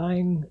lot of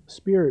lying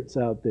spirits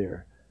out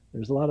there.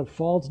 There's a lot of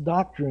false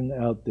doctrine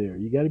out there.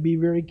 You got to be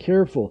very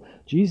careful.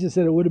 Jesus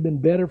said it would have been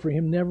better for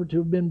him never to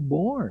have been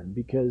born,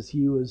 because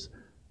he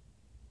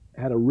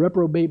had a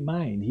reprobate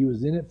mind. He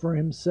was in it for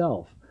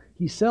himself.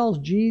 he sells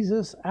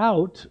Jesus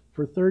out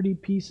for 30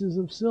 pieces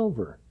of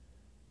silver.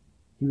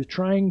 He was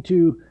trying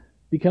to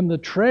become the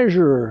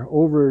treasurer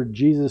over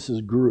Jesus's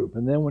group.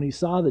 And then when he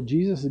saw that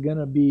Jesus is going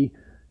to be,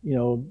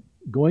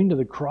 going to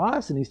the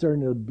cross, and he's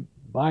starting to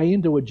buy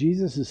into what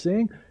Jesus is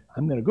saying,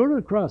 I'm going to go to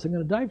the cross. I'm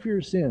going to die for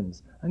your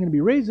sins. I'm going to be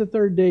raised the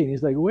third day. And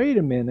he's like, wait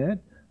a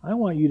minute. I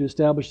want you to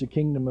establish the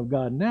kingdom of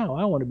God now.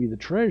 I want to be the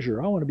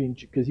treasurer. I want to be,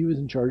 because he was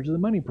in charge of the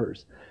money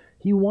purse.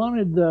 He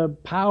wanted the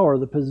power,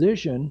 the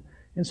position,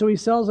 and so he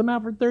sells them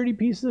out for 30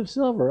 pieces of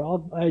silver.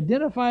 I'll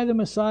identify the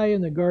Messiah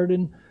in the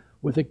garden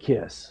with a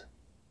kiss.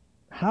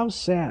 How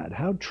sad,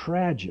 how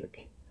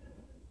tragic.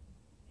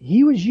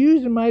 He was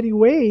used in mighty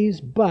ways,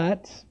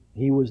 but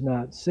he was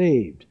not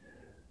saved.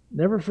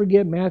 Never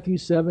forget Matthew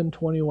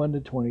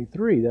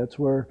 7:21-23. That's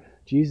where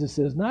Jesus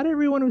says, not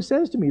everyone who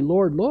says to me,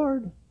 Lord,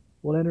 Lord,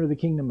 will enter the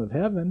kingdom of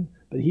heaven,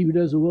 but he who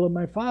does the will of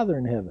my Father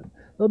in heaven.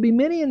 There'll be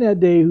many in that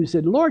day who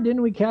said, Lord,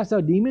 didn't we cast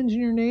out demons in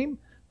your name?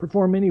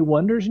 Perform many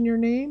wonders in your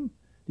name?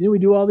 Didn't we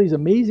do all these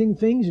amazing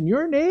things in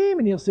your name?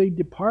 And he'll say,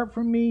 depart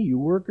from me, you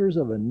workers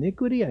of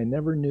iniquity, I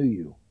never knew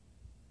you.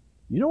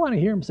 You don't want to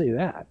hear him say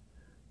that.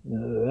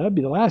 That'd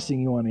be the last thing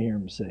you want to hear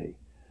him say.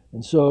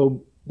 And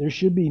so there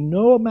should be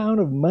no amount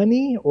of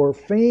money or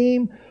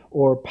fame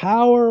or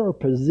power or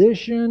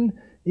position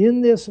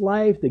in this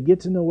life that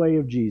gets in the way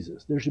of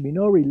Jesus. There should be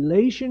no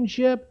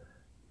relationship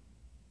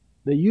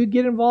that you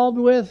get involved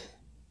with.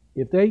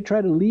 If they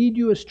try to lead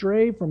you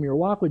astray from your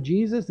walk with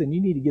Jesus, then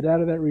you need to get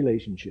out of that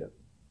relationship.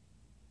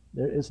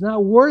 It's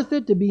not worth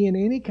it to be in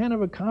any kind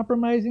of a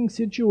compromising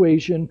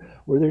situation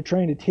where they're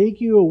trying to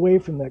take you away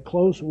from that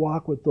close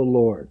walk with the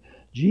Lord.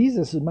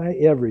 Jesus is my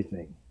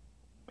everything.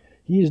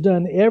 He has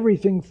done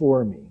everything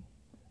for me.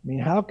 I mean,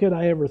 how could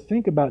I ever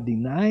think about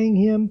denying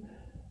him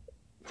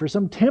for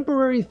some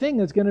temporary thing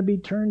that's going to be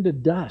turned to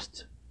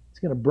dust? It's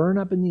going to burn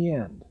up in the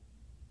end.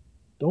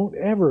 Don't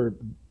ever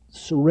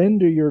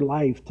surrender your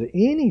life to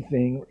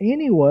anything or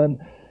anyone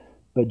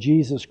but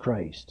Jesus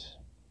Christ.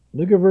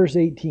 Look at verse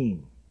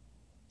 18.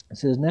 It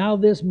says, now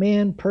this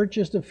man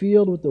purchased a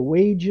field with the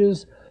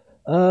wages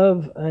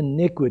of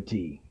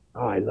iniquity.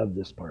 Oh, I love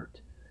this part.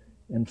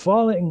 And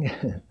falling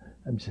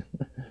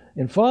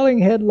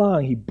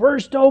headlong, he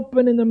burst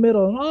open in the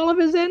middle, and all of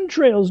his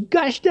entrails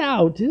gushed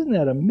out. Isn't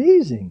that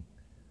amazing?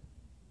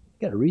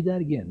 Got to read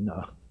that again.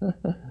 No.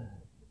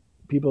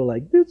 People are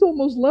like, it's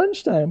almost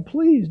lunchtime.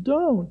 Please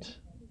don't.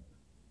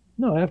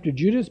 No, after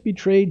Judas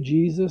betrayed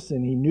Jesus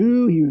and he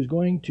knew he was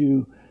going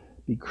to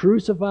be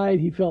crucified,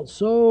 he felt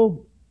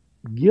so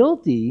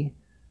guilty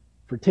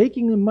for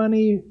taking the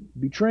money,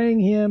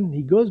 betraying him.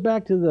 He goes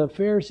back to the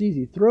Pharisees.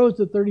 He throws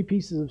the 30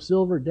 pieces of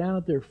silver down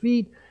at their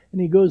feet, and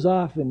he goes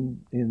off.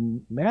 And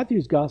in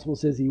Matthew's gospel, it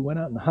says he went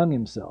out and hung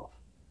himself.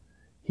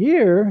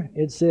 Here,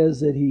 it says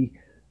that he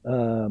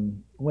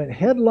went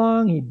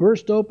headlong. He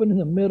burst open in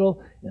the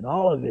middle, and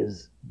all of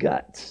his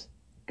guts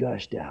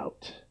gushed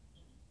out.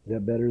 Is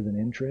that better than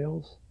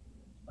entrails?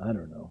 I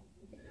don't know.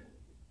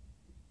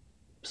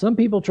 Some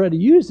people try to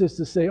use this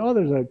to say, oh,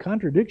 there's a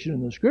contradiction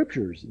in the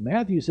scriptures.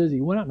 Matthew says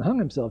he went out and hung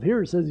himself.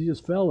 Here it says he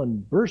just fell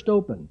and burst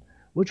open.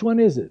 Which one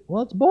is it?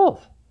 Well, it's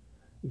both.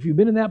 If you've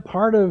been in that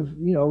part of,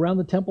 around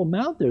the Temple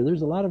Mount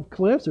there's a lot of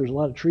cliffs. There's a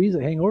lot of trees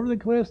that hang over the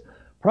cliffs.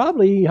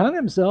 Probably he hung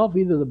himself.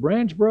 Either the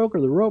branch broke or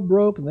the rope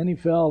broke, and then he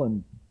fell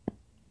and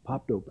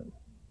popped open.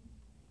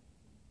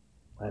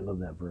 I love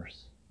that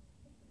verse.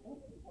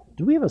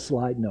 Do we have a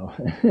slide? No.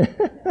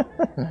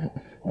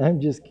 I'm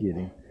just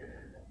kidding.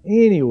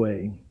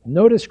 Anyway,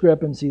 no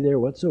discrepancy there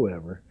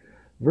whatsoever.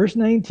 Verse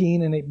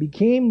 19, and it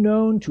became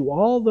known to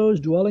all those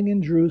dwelling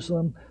in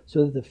Jerusalem,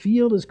 so that the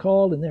field is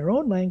called in their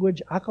own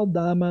language,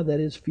 Akeldama,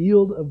 that is,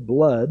 field of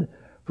blood.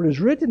 For it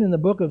is written in the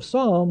book of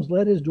Psalms,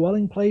 let his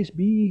dwelling place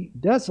be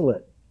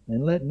desolate,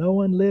 and let no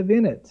one live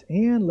in it,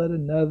 and let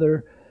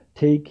another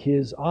take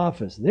his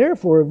office.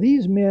 Therefore, of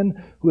these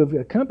men who have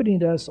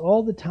accompanied us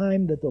all the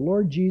time that the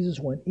Lord Jesus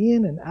went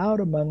in and out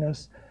among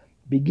us,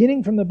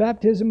 beginning from the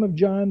baptism of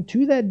John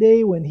to that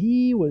day when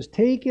he was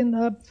taken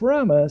up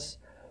from us,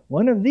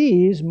 one of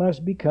these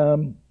must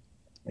become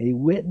a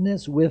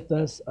witness with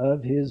us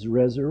of his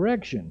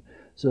resurrection.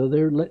 So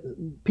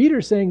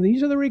Peter's saying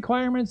these are the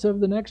requirements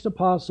of the next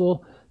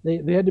apostle.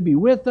 They had to be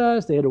with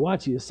us. They had to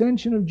watch the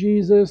ascension of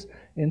Jesus.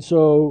 And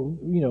so,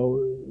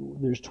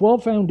 there's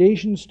 12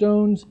 foundation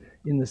stones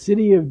in the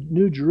city of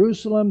New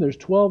Jerusalem. There's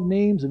 12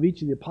 names of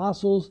each of the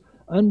apostles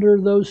under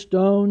those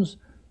stones.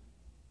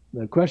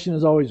 The question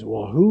is always,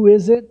 well, who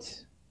is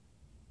it?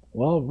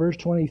 Well, verse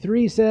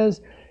 23 says,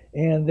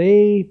 and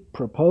they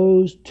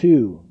proposed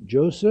two,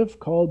 Joseph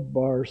called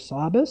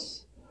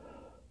Barsabbas,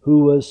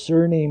 who was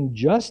surnamed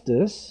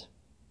Justus.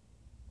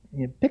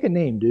 Pick a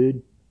name,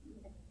 dude.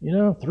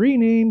 3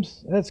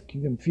 names, that's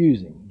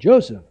confusing.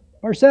 Joseph,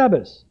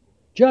 Barsabbas,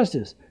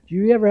 Justus. Do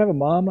you ever have a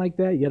mom like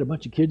that? You got a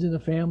bunch of kids in the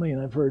family,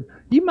 and I've heard,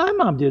 even my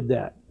mom did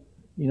that.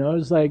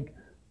 It's like,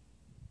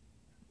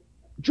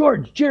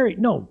 George, Jerry,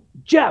 no,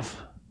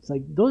 Jeff. It's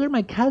like, those are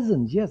my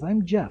cousins. Yes,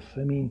 I'm Jeff.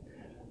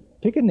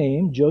 Pick a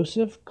name,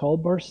 Joseph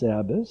called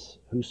Barsabbas,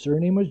 whose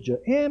surname was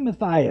and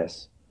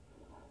Matthias.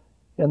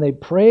 And they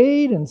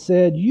prayed and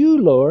said, You,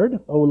 Lord,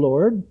 O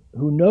Lord,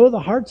 who know the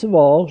hearts of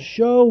all,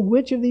 show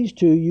which of these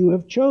two you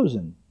have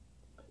chosen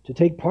to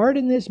take part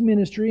in this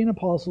ministry and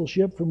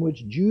apostleship from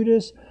which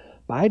Judas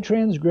by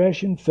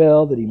transgression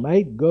fell, that he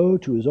might go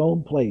to his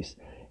own place.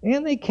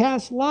 And they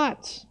cast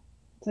lots.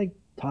 It's like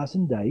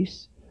tossing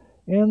dice.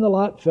 And the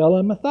lot fell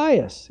on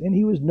Matthias, and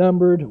he was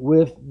numbered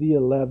with the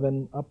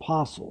 11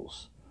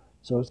 apostles.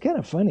 So it's kind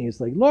of funny. It's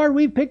like, Lord,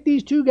 we picked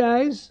these two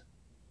guys.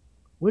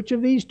 Which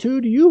of these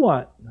two do you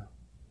want?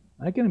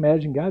 I can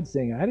imagine God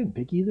saying, I didn't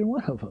pick either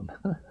one of them.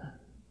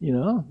 You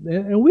know,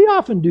 and we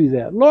often do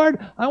that. Lord,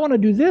 I want to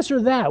do this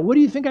or that. What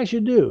do you think I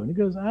should do? And he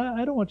goes,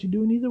 I don't want you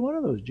doing either one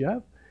of those,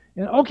 Jeff.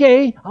 And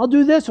okay, I'll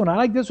do this one. I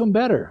like this one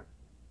better.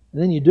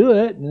 And then you do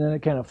it, and then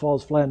it kind of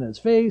falls flat on its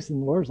face,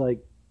 and the Lord's like,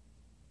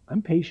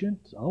 I'm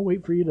patient. I'll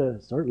wait for you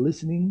to start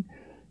listening.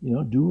 You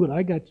know, do what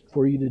I got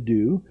for you to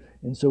do.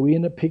 And so we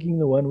end up picking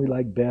the one we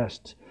like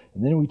best.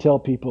 And then we tell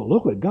people,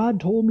 look what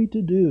God told me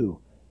to do.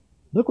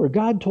 Look where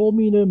God told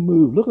me to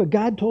move. Look what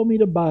God told me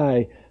to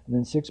buy. And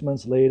then 6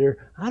 months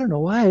later, I don't know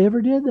why I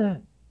ever did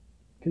that.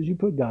 Because you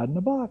put God in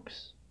a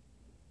box.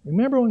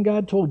 Remember when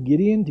God told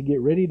Gideon to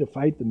get ready to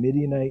fight the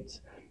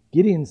Midianites?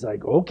 Gideon's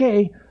like,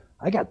 okay,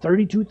 I got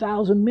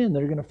 32,000 men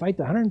that are going to fight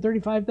the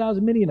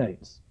 135,000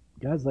 Midianites.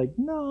 God's like,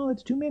 no,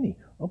 it's too many.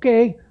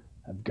 Okay,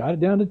 I've got it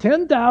down to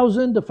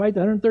 10,000 to fight the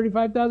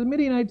 135,000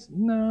 Midianites.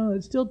 No,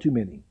 it's still too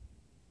many.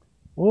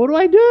 Well, what do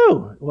I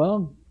do?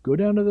 Well, go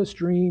down to the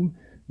stream.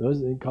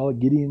 Those, they call it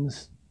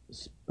Gideon's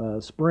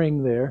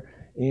spring there.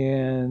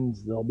 And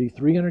there'll be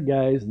 300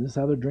 guys, and this is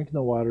how they're drinking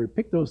the water.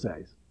 Pick those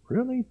guys.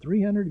 Really?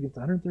 300 against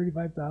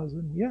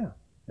 135,000? Yeah,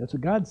 that's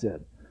what God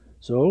said.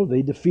 So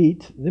they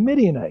defeat the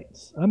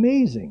Midianites.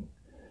 Amazing.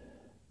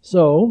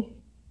 So,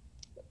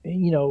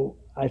 you know,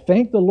 I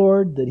thank the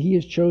Lord that He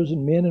has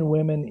chosen men and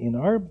women in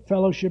our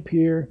fellowship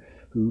here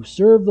who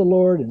serve the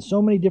Lord in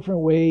so many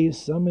different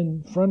ways, some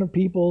in front of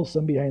people,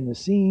 some behind the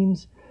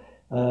scenes.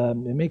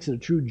 It makes it a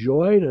true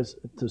joy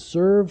to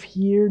serve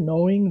here,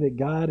 knowing that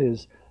God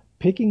is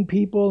picking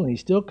people, and He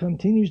still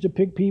continues to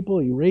pick people.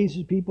 He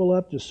raises people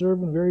up to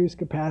serve in various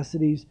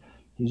capacities.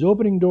 He's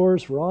opening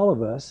doors for all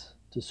of us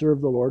to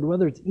serve the Lord,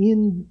 whether it's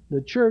in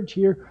the church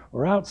here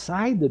or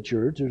outside the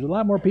church. There's a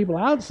lot more people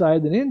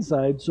outside than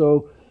inside,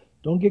 so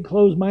don't get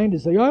closed-minded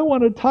and say, I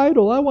want a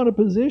title, I want a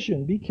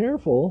position. Be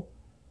careful.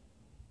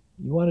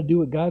 You want to do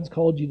what God's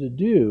called you to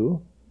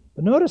do.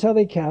 But notice how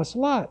they cast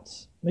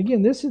lots.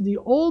 Again, this is the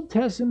Old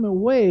Testament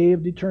way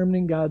of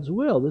determining God's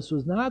will. This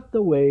was not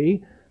the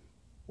way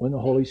when the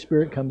Holy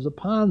Spirit comes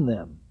upon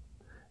them.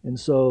 And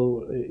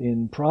so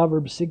in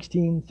Proverbs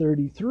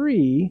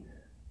 16:33,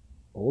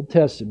 Old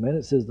Testament,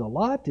 it says, the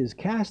lot is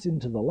cast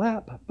into the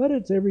lap, but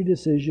its every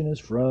decision is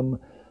from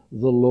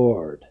the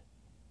Lord.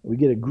 We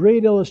get a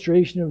great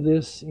illustration of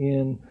this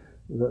in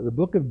the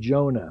book of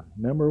Jonah.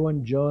 Remember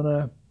when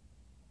Jonah,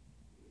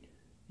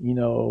 you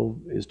know,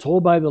 is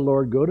told by the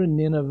Lord, go to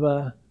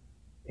Nineveh,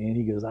 and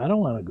he goes, I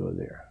don't want to go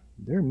there.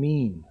 They're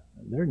mean.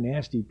 They're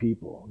nasty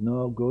people.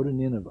 No, go to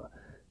Nineveh.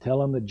 Tell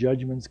them the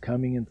judgment's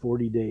coming in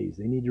 40 days.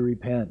 They need to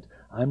repent.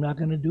 I'm not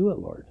going to do it,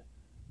 Lord.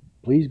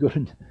 Please go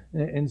to...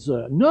 And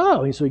so,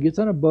 no. And so he gets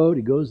on a boat.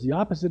 He goes the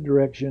opposite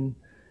direction.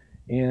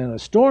 And a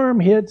storm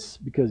hits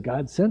because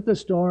God sent the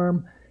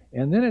storm.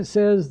 And then it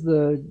says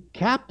the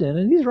captain,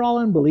 and these are all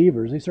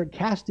unbelievers, they start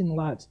casting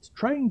lots,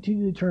 trying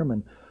to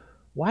determine,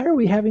 why are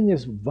we having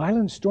this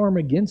violent storm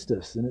against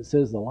us? And it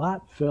says the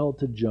lot fell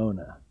to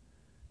Jonah.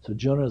 So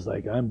Jonah's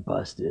like, I'm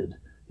busted.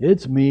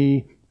 It's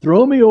me.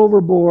 Throw me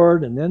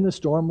overboard, and then the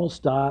storm will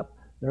stop.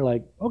 They're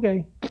like,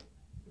 okay.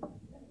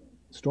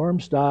 Storm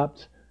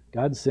stopped.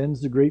 God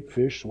sends the great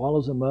fish,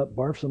 swallows him up,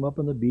 barfs him up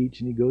on the beach,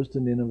 and he goes to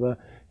Nineveh.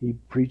 He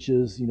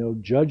preaches, you know,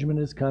 judgment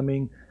is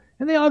coming,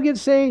 and they all get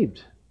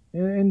saved.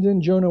 And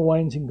then Jonah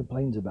whines and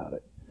complains about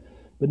it.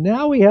 But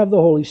now we have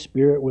the Holy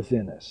Spirit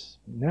within us.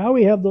 Now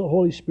we have the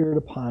Holy Spirit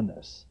upon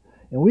us.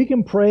 And we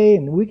can pray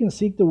and we can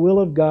seek the will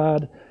of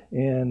God.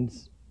 And,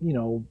 you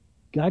know,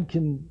 God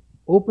can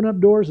open up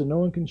doors that no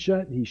one can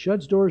shut. He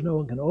shuts doors no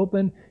one can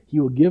open. He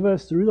will give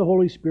us, through the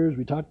Holy Spirit, as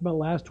we talked about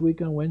last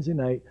week on Wednesday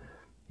night,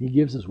 He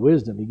gives us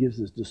wisdom. He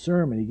gives us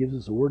discernment. He gives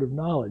us a word of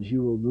knowledge. He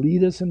will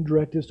lead us and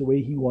direct us the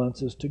way He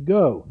wants us to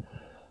go.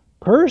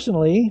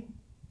 Personally,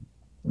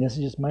 this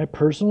is just my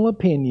personal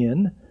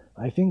opinion,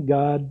 I think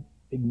God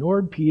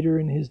ignored Peter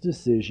in his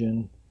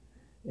decision.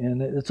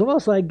 And it's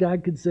almost like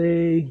God could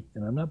say,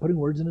 and I'm not putting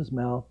words in his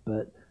mouth,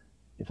 but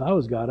if I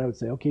was God, I would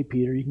say, okay,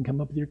 Peter, you can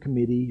come up with your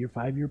committee, your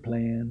 5-year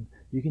plan.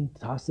 You can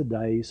toss the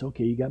dice.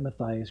 Okay, you got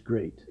Matthias.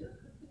 Great. Do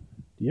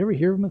you ever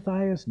hear of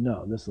Matthias?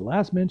 No. This is the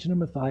last mention of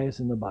Matthias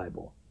in the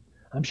Bible.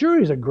 I'm sure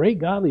he's a great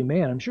godly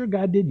man. I'm sure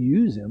God did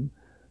use him.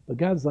 But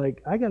God's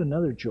like, I got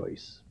another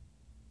choice.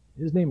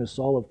 His name is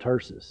Saul of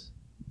Tarsus.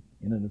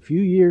 And in a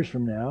few years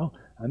from now,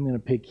 I'm going to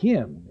pick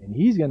him. And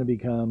he's going to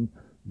become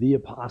the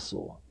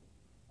apostle.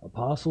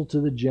 Apostle to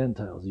the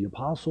Gentiles. The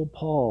Apostle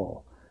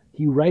Paul.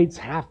 He writes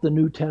half the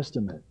New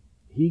Testament.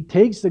 He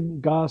takes the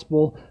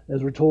gospel,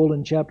 as we're told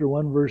in chapter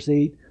 1, verse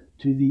 8,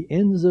 to the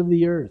ends of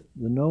the earth,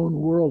 the known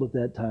world at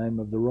that time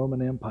of the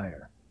Roman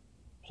Empire.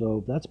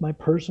 So that's my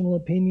personal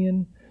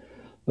opinion.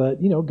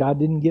 But, God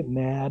didn't get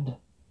mad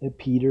at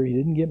Peter. He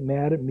didn't get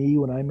mad at me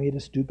when I made a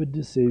stupid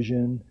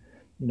decision.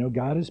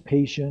 God is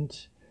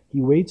patient.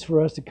 He waits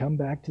for us to come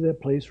back to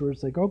that place where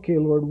it's like, okay,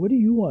 Lord, what do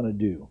you want to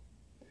do?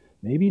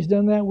 Maybe he's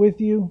done that with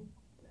you.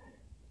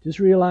 Just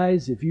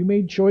realize if you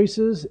made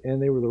choices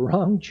and they were the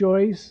wrong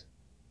choice,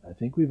 I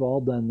think we've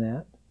all done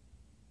that.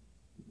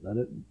 Let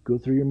it go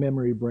through your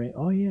memory brain.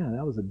 Oh yeah,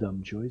 that was a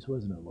dumb choice,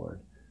 wasn't it,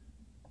 Lord?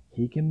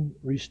 He can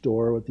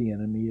restore what the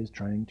enemy is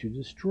trying to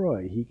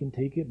destroy. He can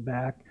take it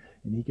back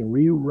and he can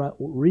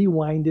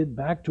rewind it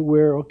back to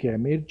where, okay, I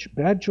made a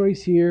bad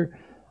choice here.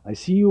 I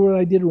see what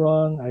I did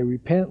wrong. I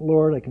repent,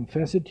 Lord. I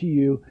confess it to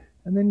you.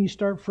 And then you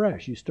start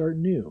fresh. You start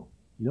new.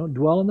 You don't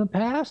dwell in the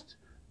past,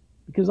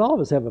 because all of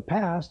us have a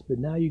past, but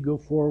now you go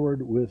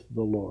forward with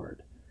the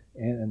Lord.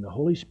 And the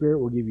Holy Spirit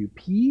will give you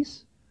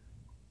peace.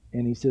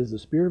 And he says the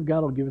Spirit of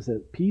God will give us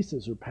that peace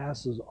that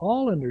surpasses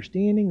all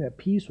understanding. That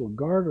peace will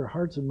guard our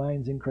hearts and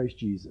minds in Christ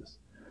Jesus.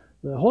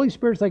 The Holy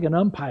Spirit's like an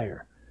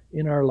umpire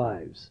in our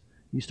lives.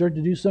 You start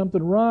to do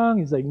something wrong,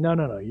 he's like,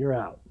 no, you're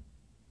out.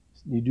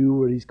 You do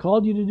what he's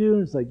called you to do,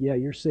 and it's like, yeah,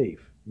 you're safe.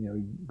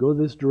 Go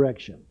this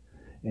direction.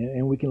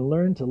 And we can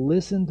learn to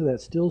listen to that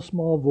still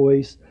small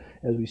voice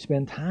as we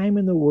spend time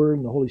in the Word,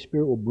 and the Holy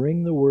Spirit will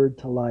bring the Word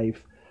to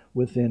life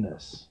within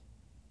us.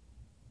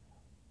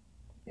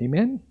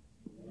 Amen?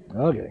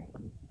 Okay,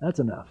 that's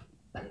enough.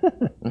 I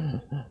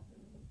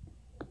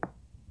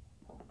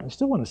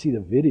still want to see the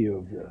video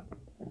of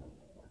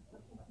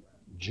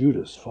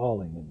Judas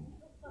falling and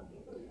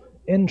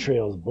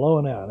entrails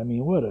blowing out. I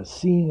mean, what a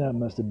scene that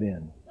must have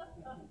been.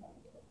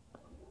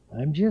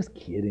 I'm just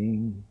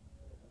kidding.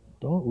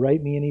 Don't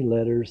write me any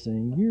letters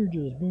saying, you're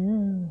just...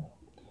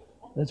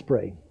 Let's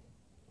pray.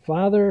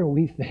 Father,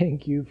 we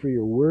thank you for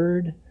your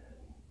word.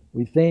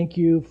 We thank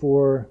you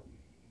for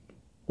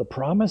the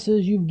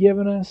promises you've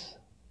given us.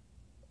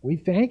 We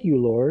thank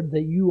you, Lord,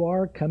 that you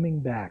are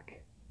coming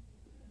back.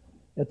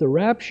 At the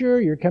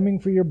rapture, you're coming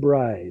for your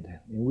bride,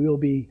 and we will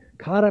be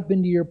caught up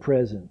into your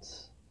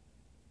presence.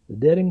 The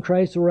dead in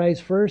Christ will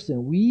rise first,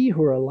 and we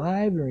who are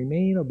alive and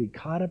remain will be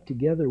caught up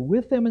together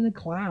with them in the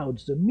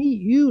clouds to meet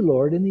you,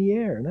 Lord, in the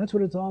air. And that's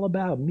what it's all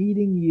about,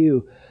 meeting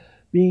you,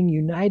 being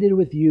united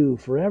with you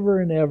forever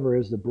and ever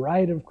as the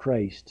bride of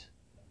Christ.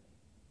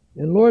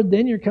 And Lord,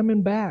 then you're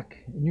coming back,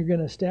 and you're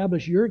going to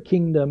establish your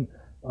kingdom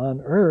on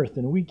earth,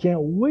 and we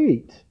can't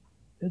wait.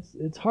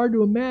 It's hard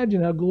to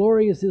imagine how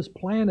glorious this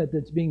planet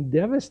that's being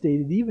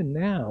devastated even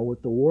now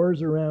with the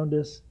wars around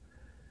us,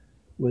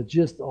 with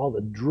just all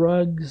the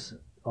drugs,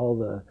 all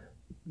the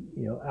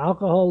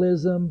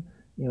alcoholism.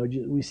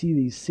 We see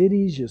these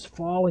cities just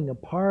falling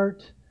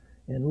apart,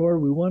 and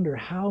Lord, we wonder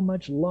how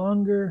much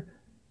longer.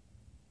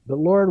 But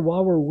Lord,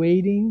 while we're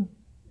waiting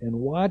and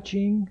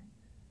watching,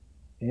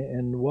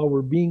 and while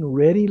we're being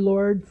ready,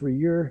 Lord, for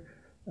your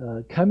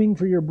coming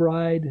for your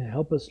bride,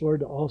 help us,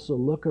 Lord, to also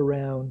look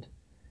around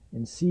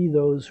and see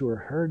those who are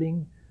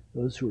hurting,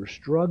 those who are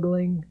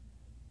struggling,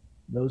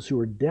 those who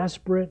are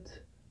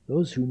desperate,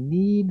 those who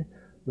need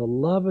the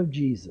love of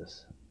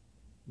Jesus.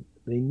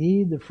 They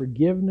need the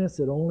forgiveness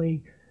that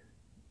only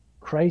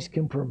Christ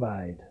can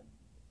provide.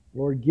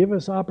 Lord, give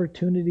us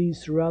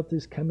opportunities throughout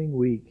this coming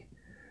week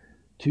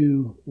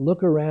to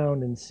look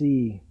around and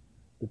see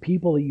the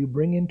people that you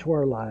bring into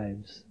our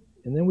lives.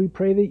 And then we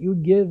pray that you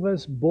give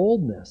us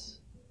boldness.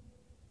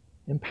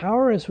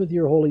 Empower us with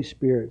your Holy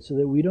Spirit so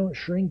that we don't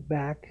shrink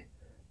back,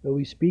 but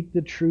we speak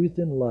the truth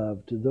in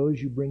love to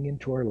those you bring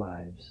into our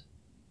lives.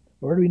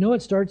 Lord, we know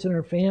it starts in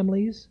our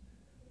families.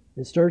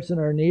 It starts in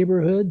our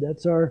neighborhood.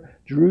 That's our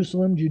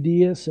Jerusalem,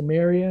 Judea,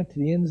 Samaria, to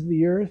the ends of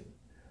the earth.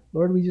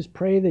 Lord, we just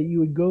pray that you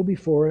would go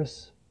before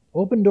us,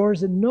 open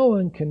doors that no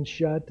one can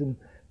shut, and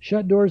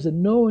shut doors that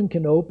no one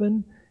can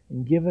open,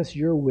 and give us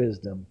your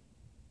wisdom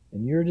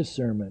and your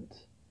discernment,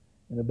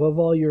 and above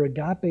all, your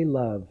agape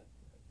love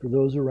for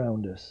those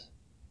around us,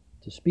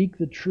 to speak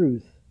the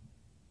truth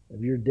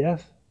of your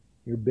death,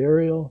 your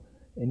burial,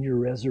 and your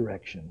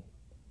resurrection.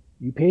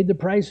 You paid the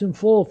price in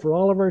full for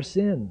all of our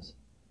sins.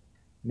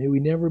 May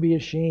we never be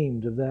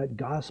ashamed of that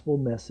gospel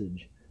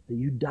message, that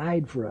you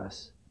died for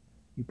us.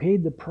 You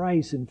paid the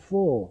price in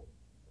full.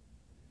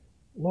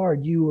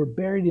 Lord, you were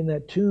buried in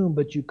that tomb,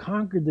 but you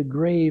conquered the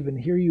grave, and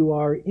here you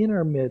are in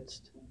our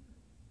midst,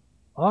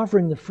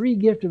 offering the free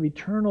gift of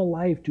eternal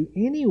life to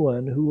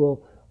anyone who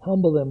will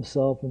humble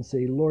themselves and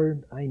say,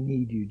 Lord, I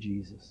need you,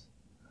 Jesus.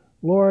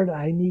 Lord,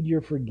 I need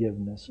your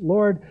forgiveness.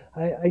 Lord,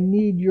 I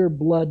need your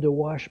blood to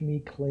wash me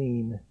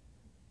clean.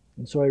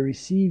 And so I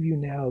receive you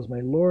now as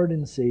my Lord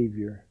and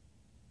Savior.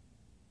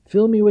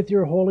 Fill me with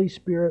your Holy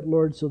Spirit,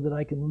 Lord, so that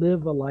I can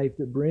live a life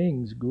that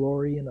brings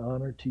glory and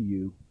honor to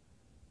you.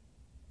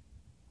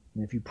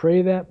 And if you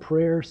pray that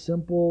prayer,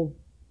 simple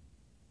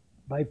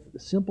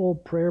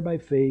prayer by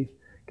faith,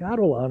 God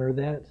will honor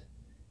that.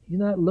 He's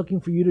not looking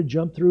for you to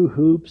jump through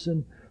hoops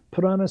and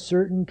put on a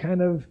certain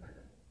kind of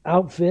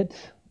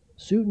outfit,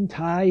 suit and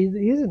tie.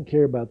 He doesn't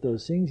care about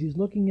those things. He's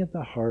looking at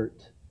the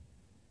heart.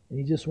 And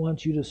He just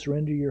wants you to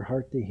surrender your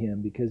heart to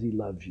Him because He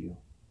loves you.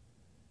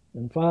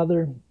 And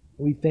Father,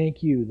 we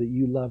thank you that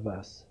you love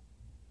us.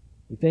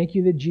 We thank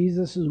you that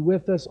Jesus is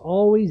with us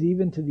always,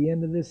 even to the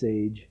end of this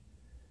age.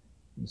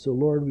 And so,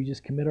 Lord, we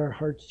just commit our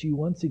hearts to you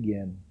once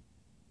again.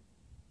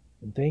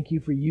 And thank you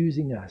for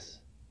using us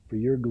for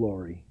your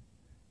glory.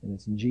 And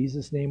it's in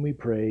Jesus' name we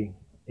pray.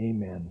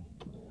 Amen.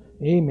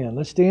 Amen.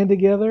 Let's stand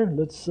together.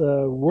 Let's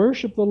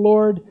worship the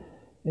Lord.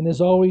 And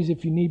as always,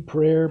 if you need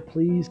prayer,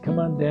 please come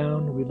on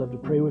down. We'd love to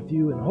pray with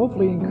you and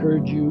hopefully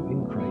encourage you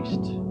in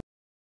Christ.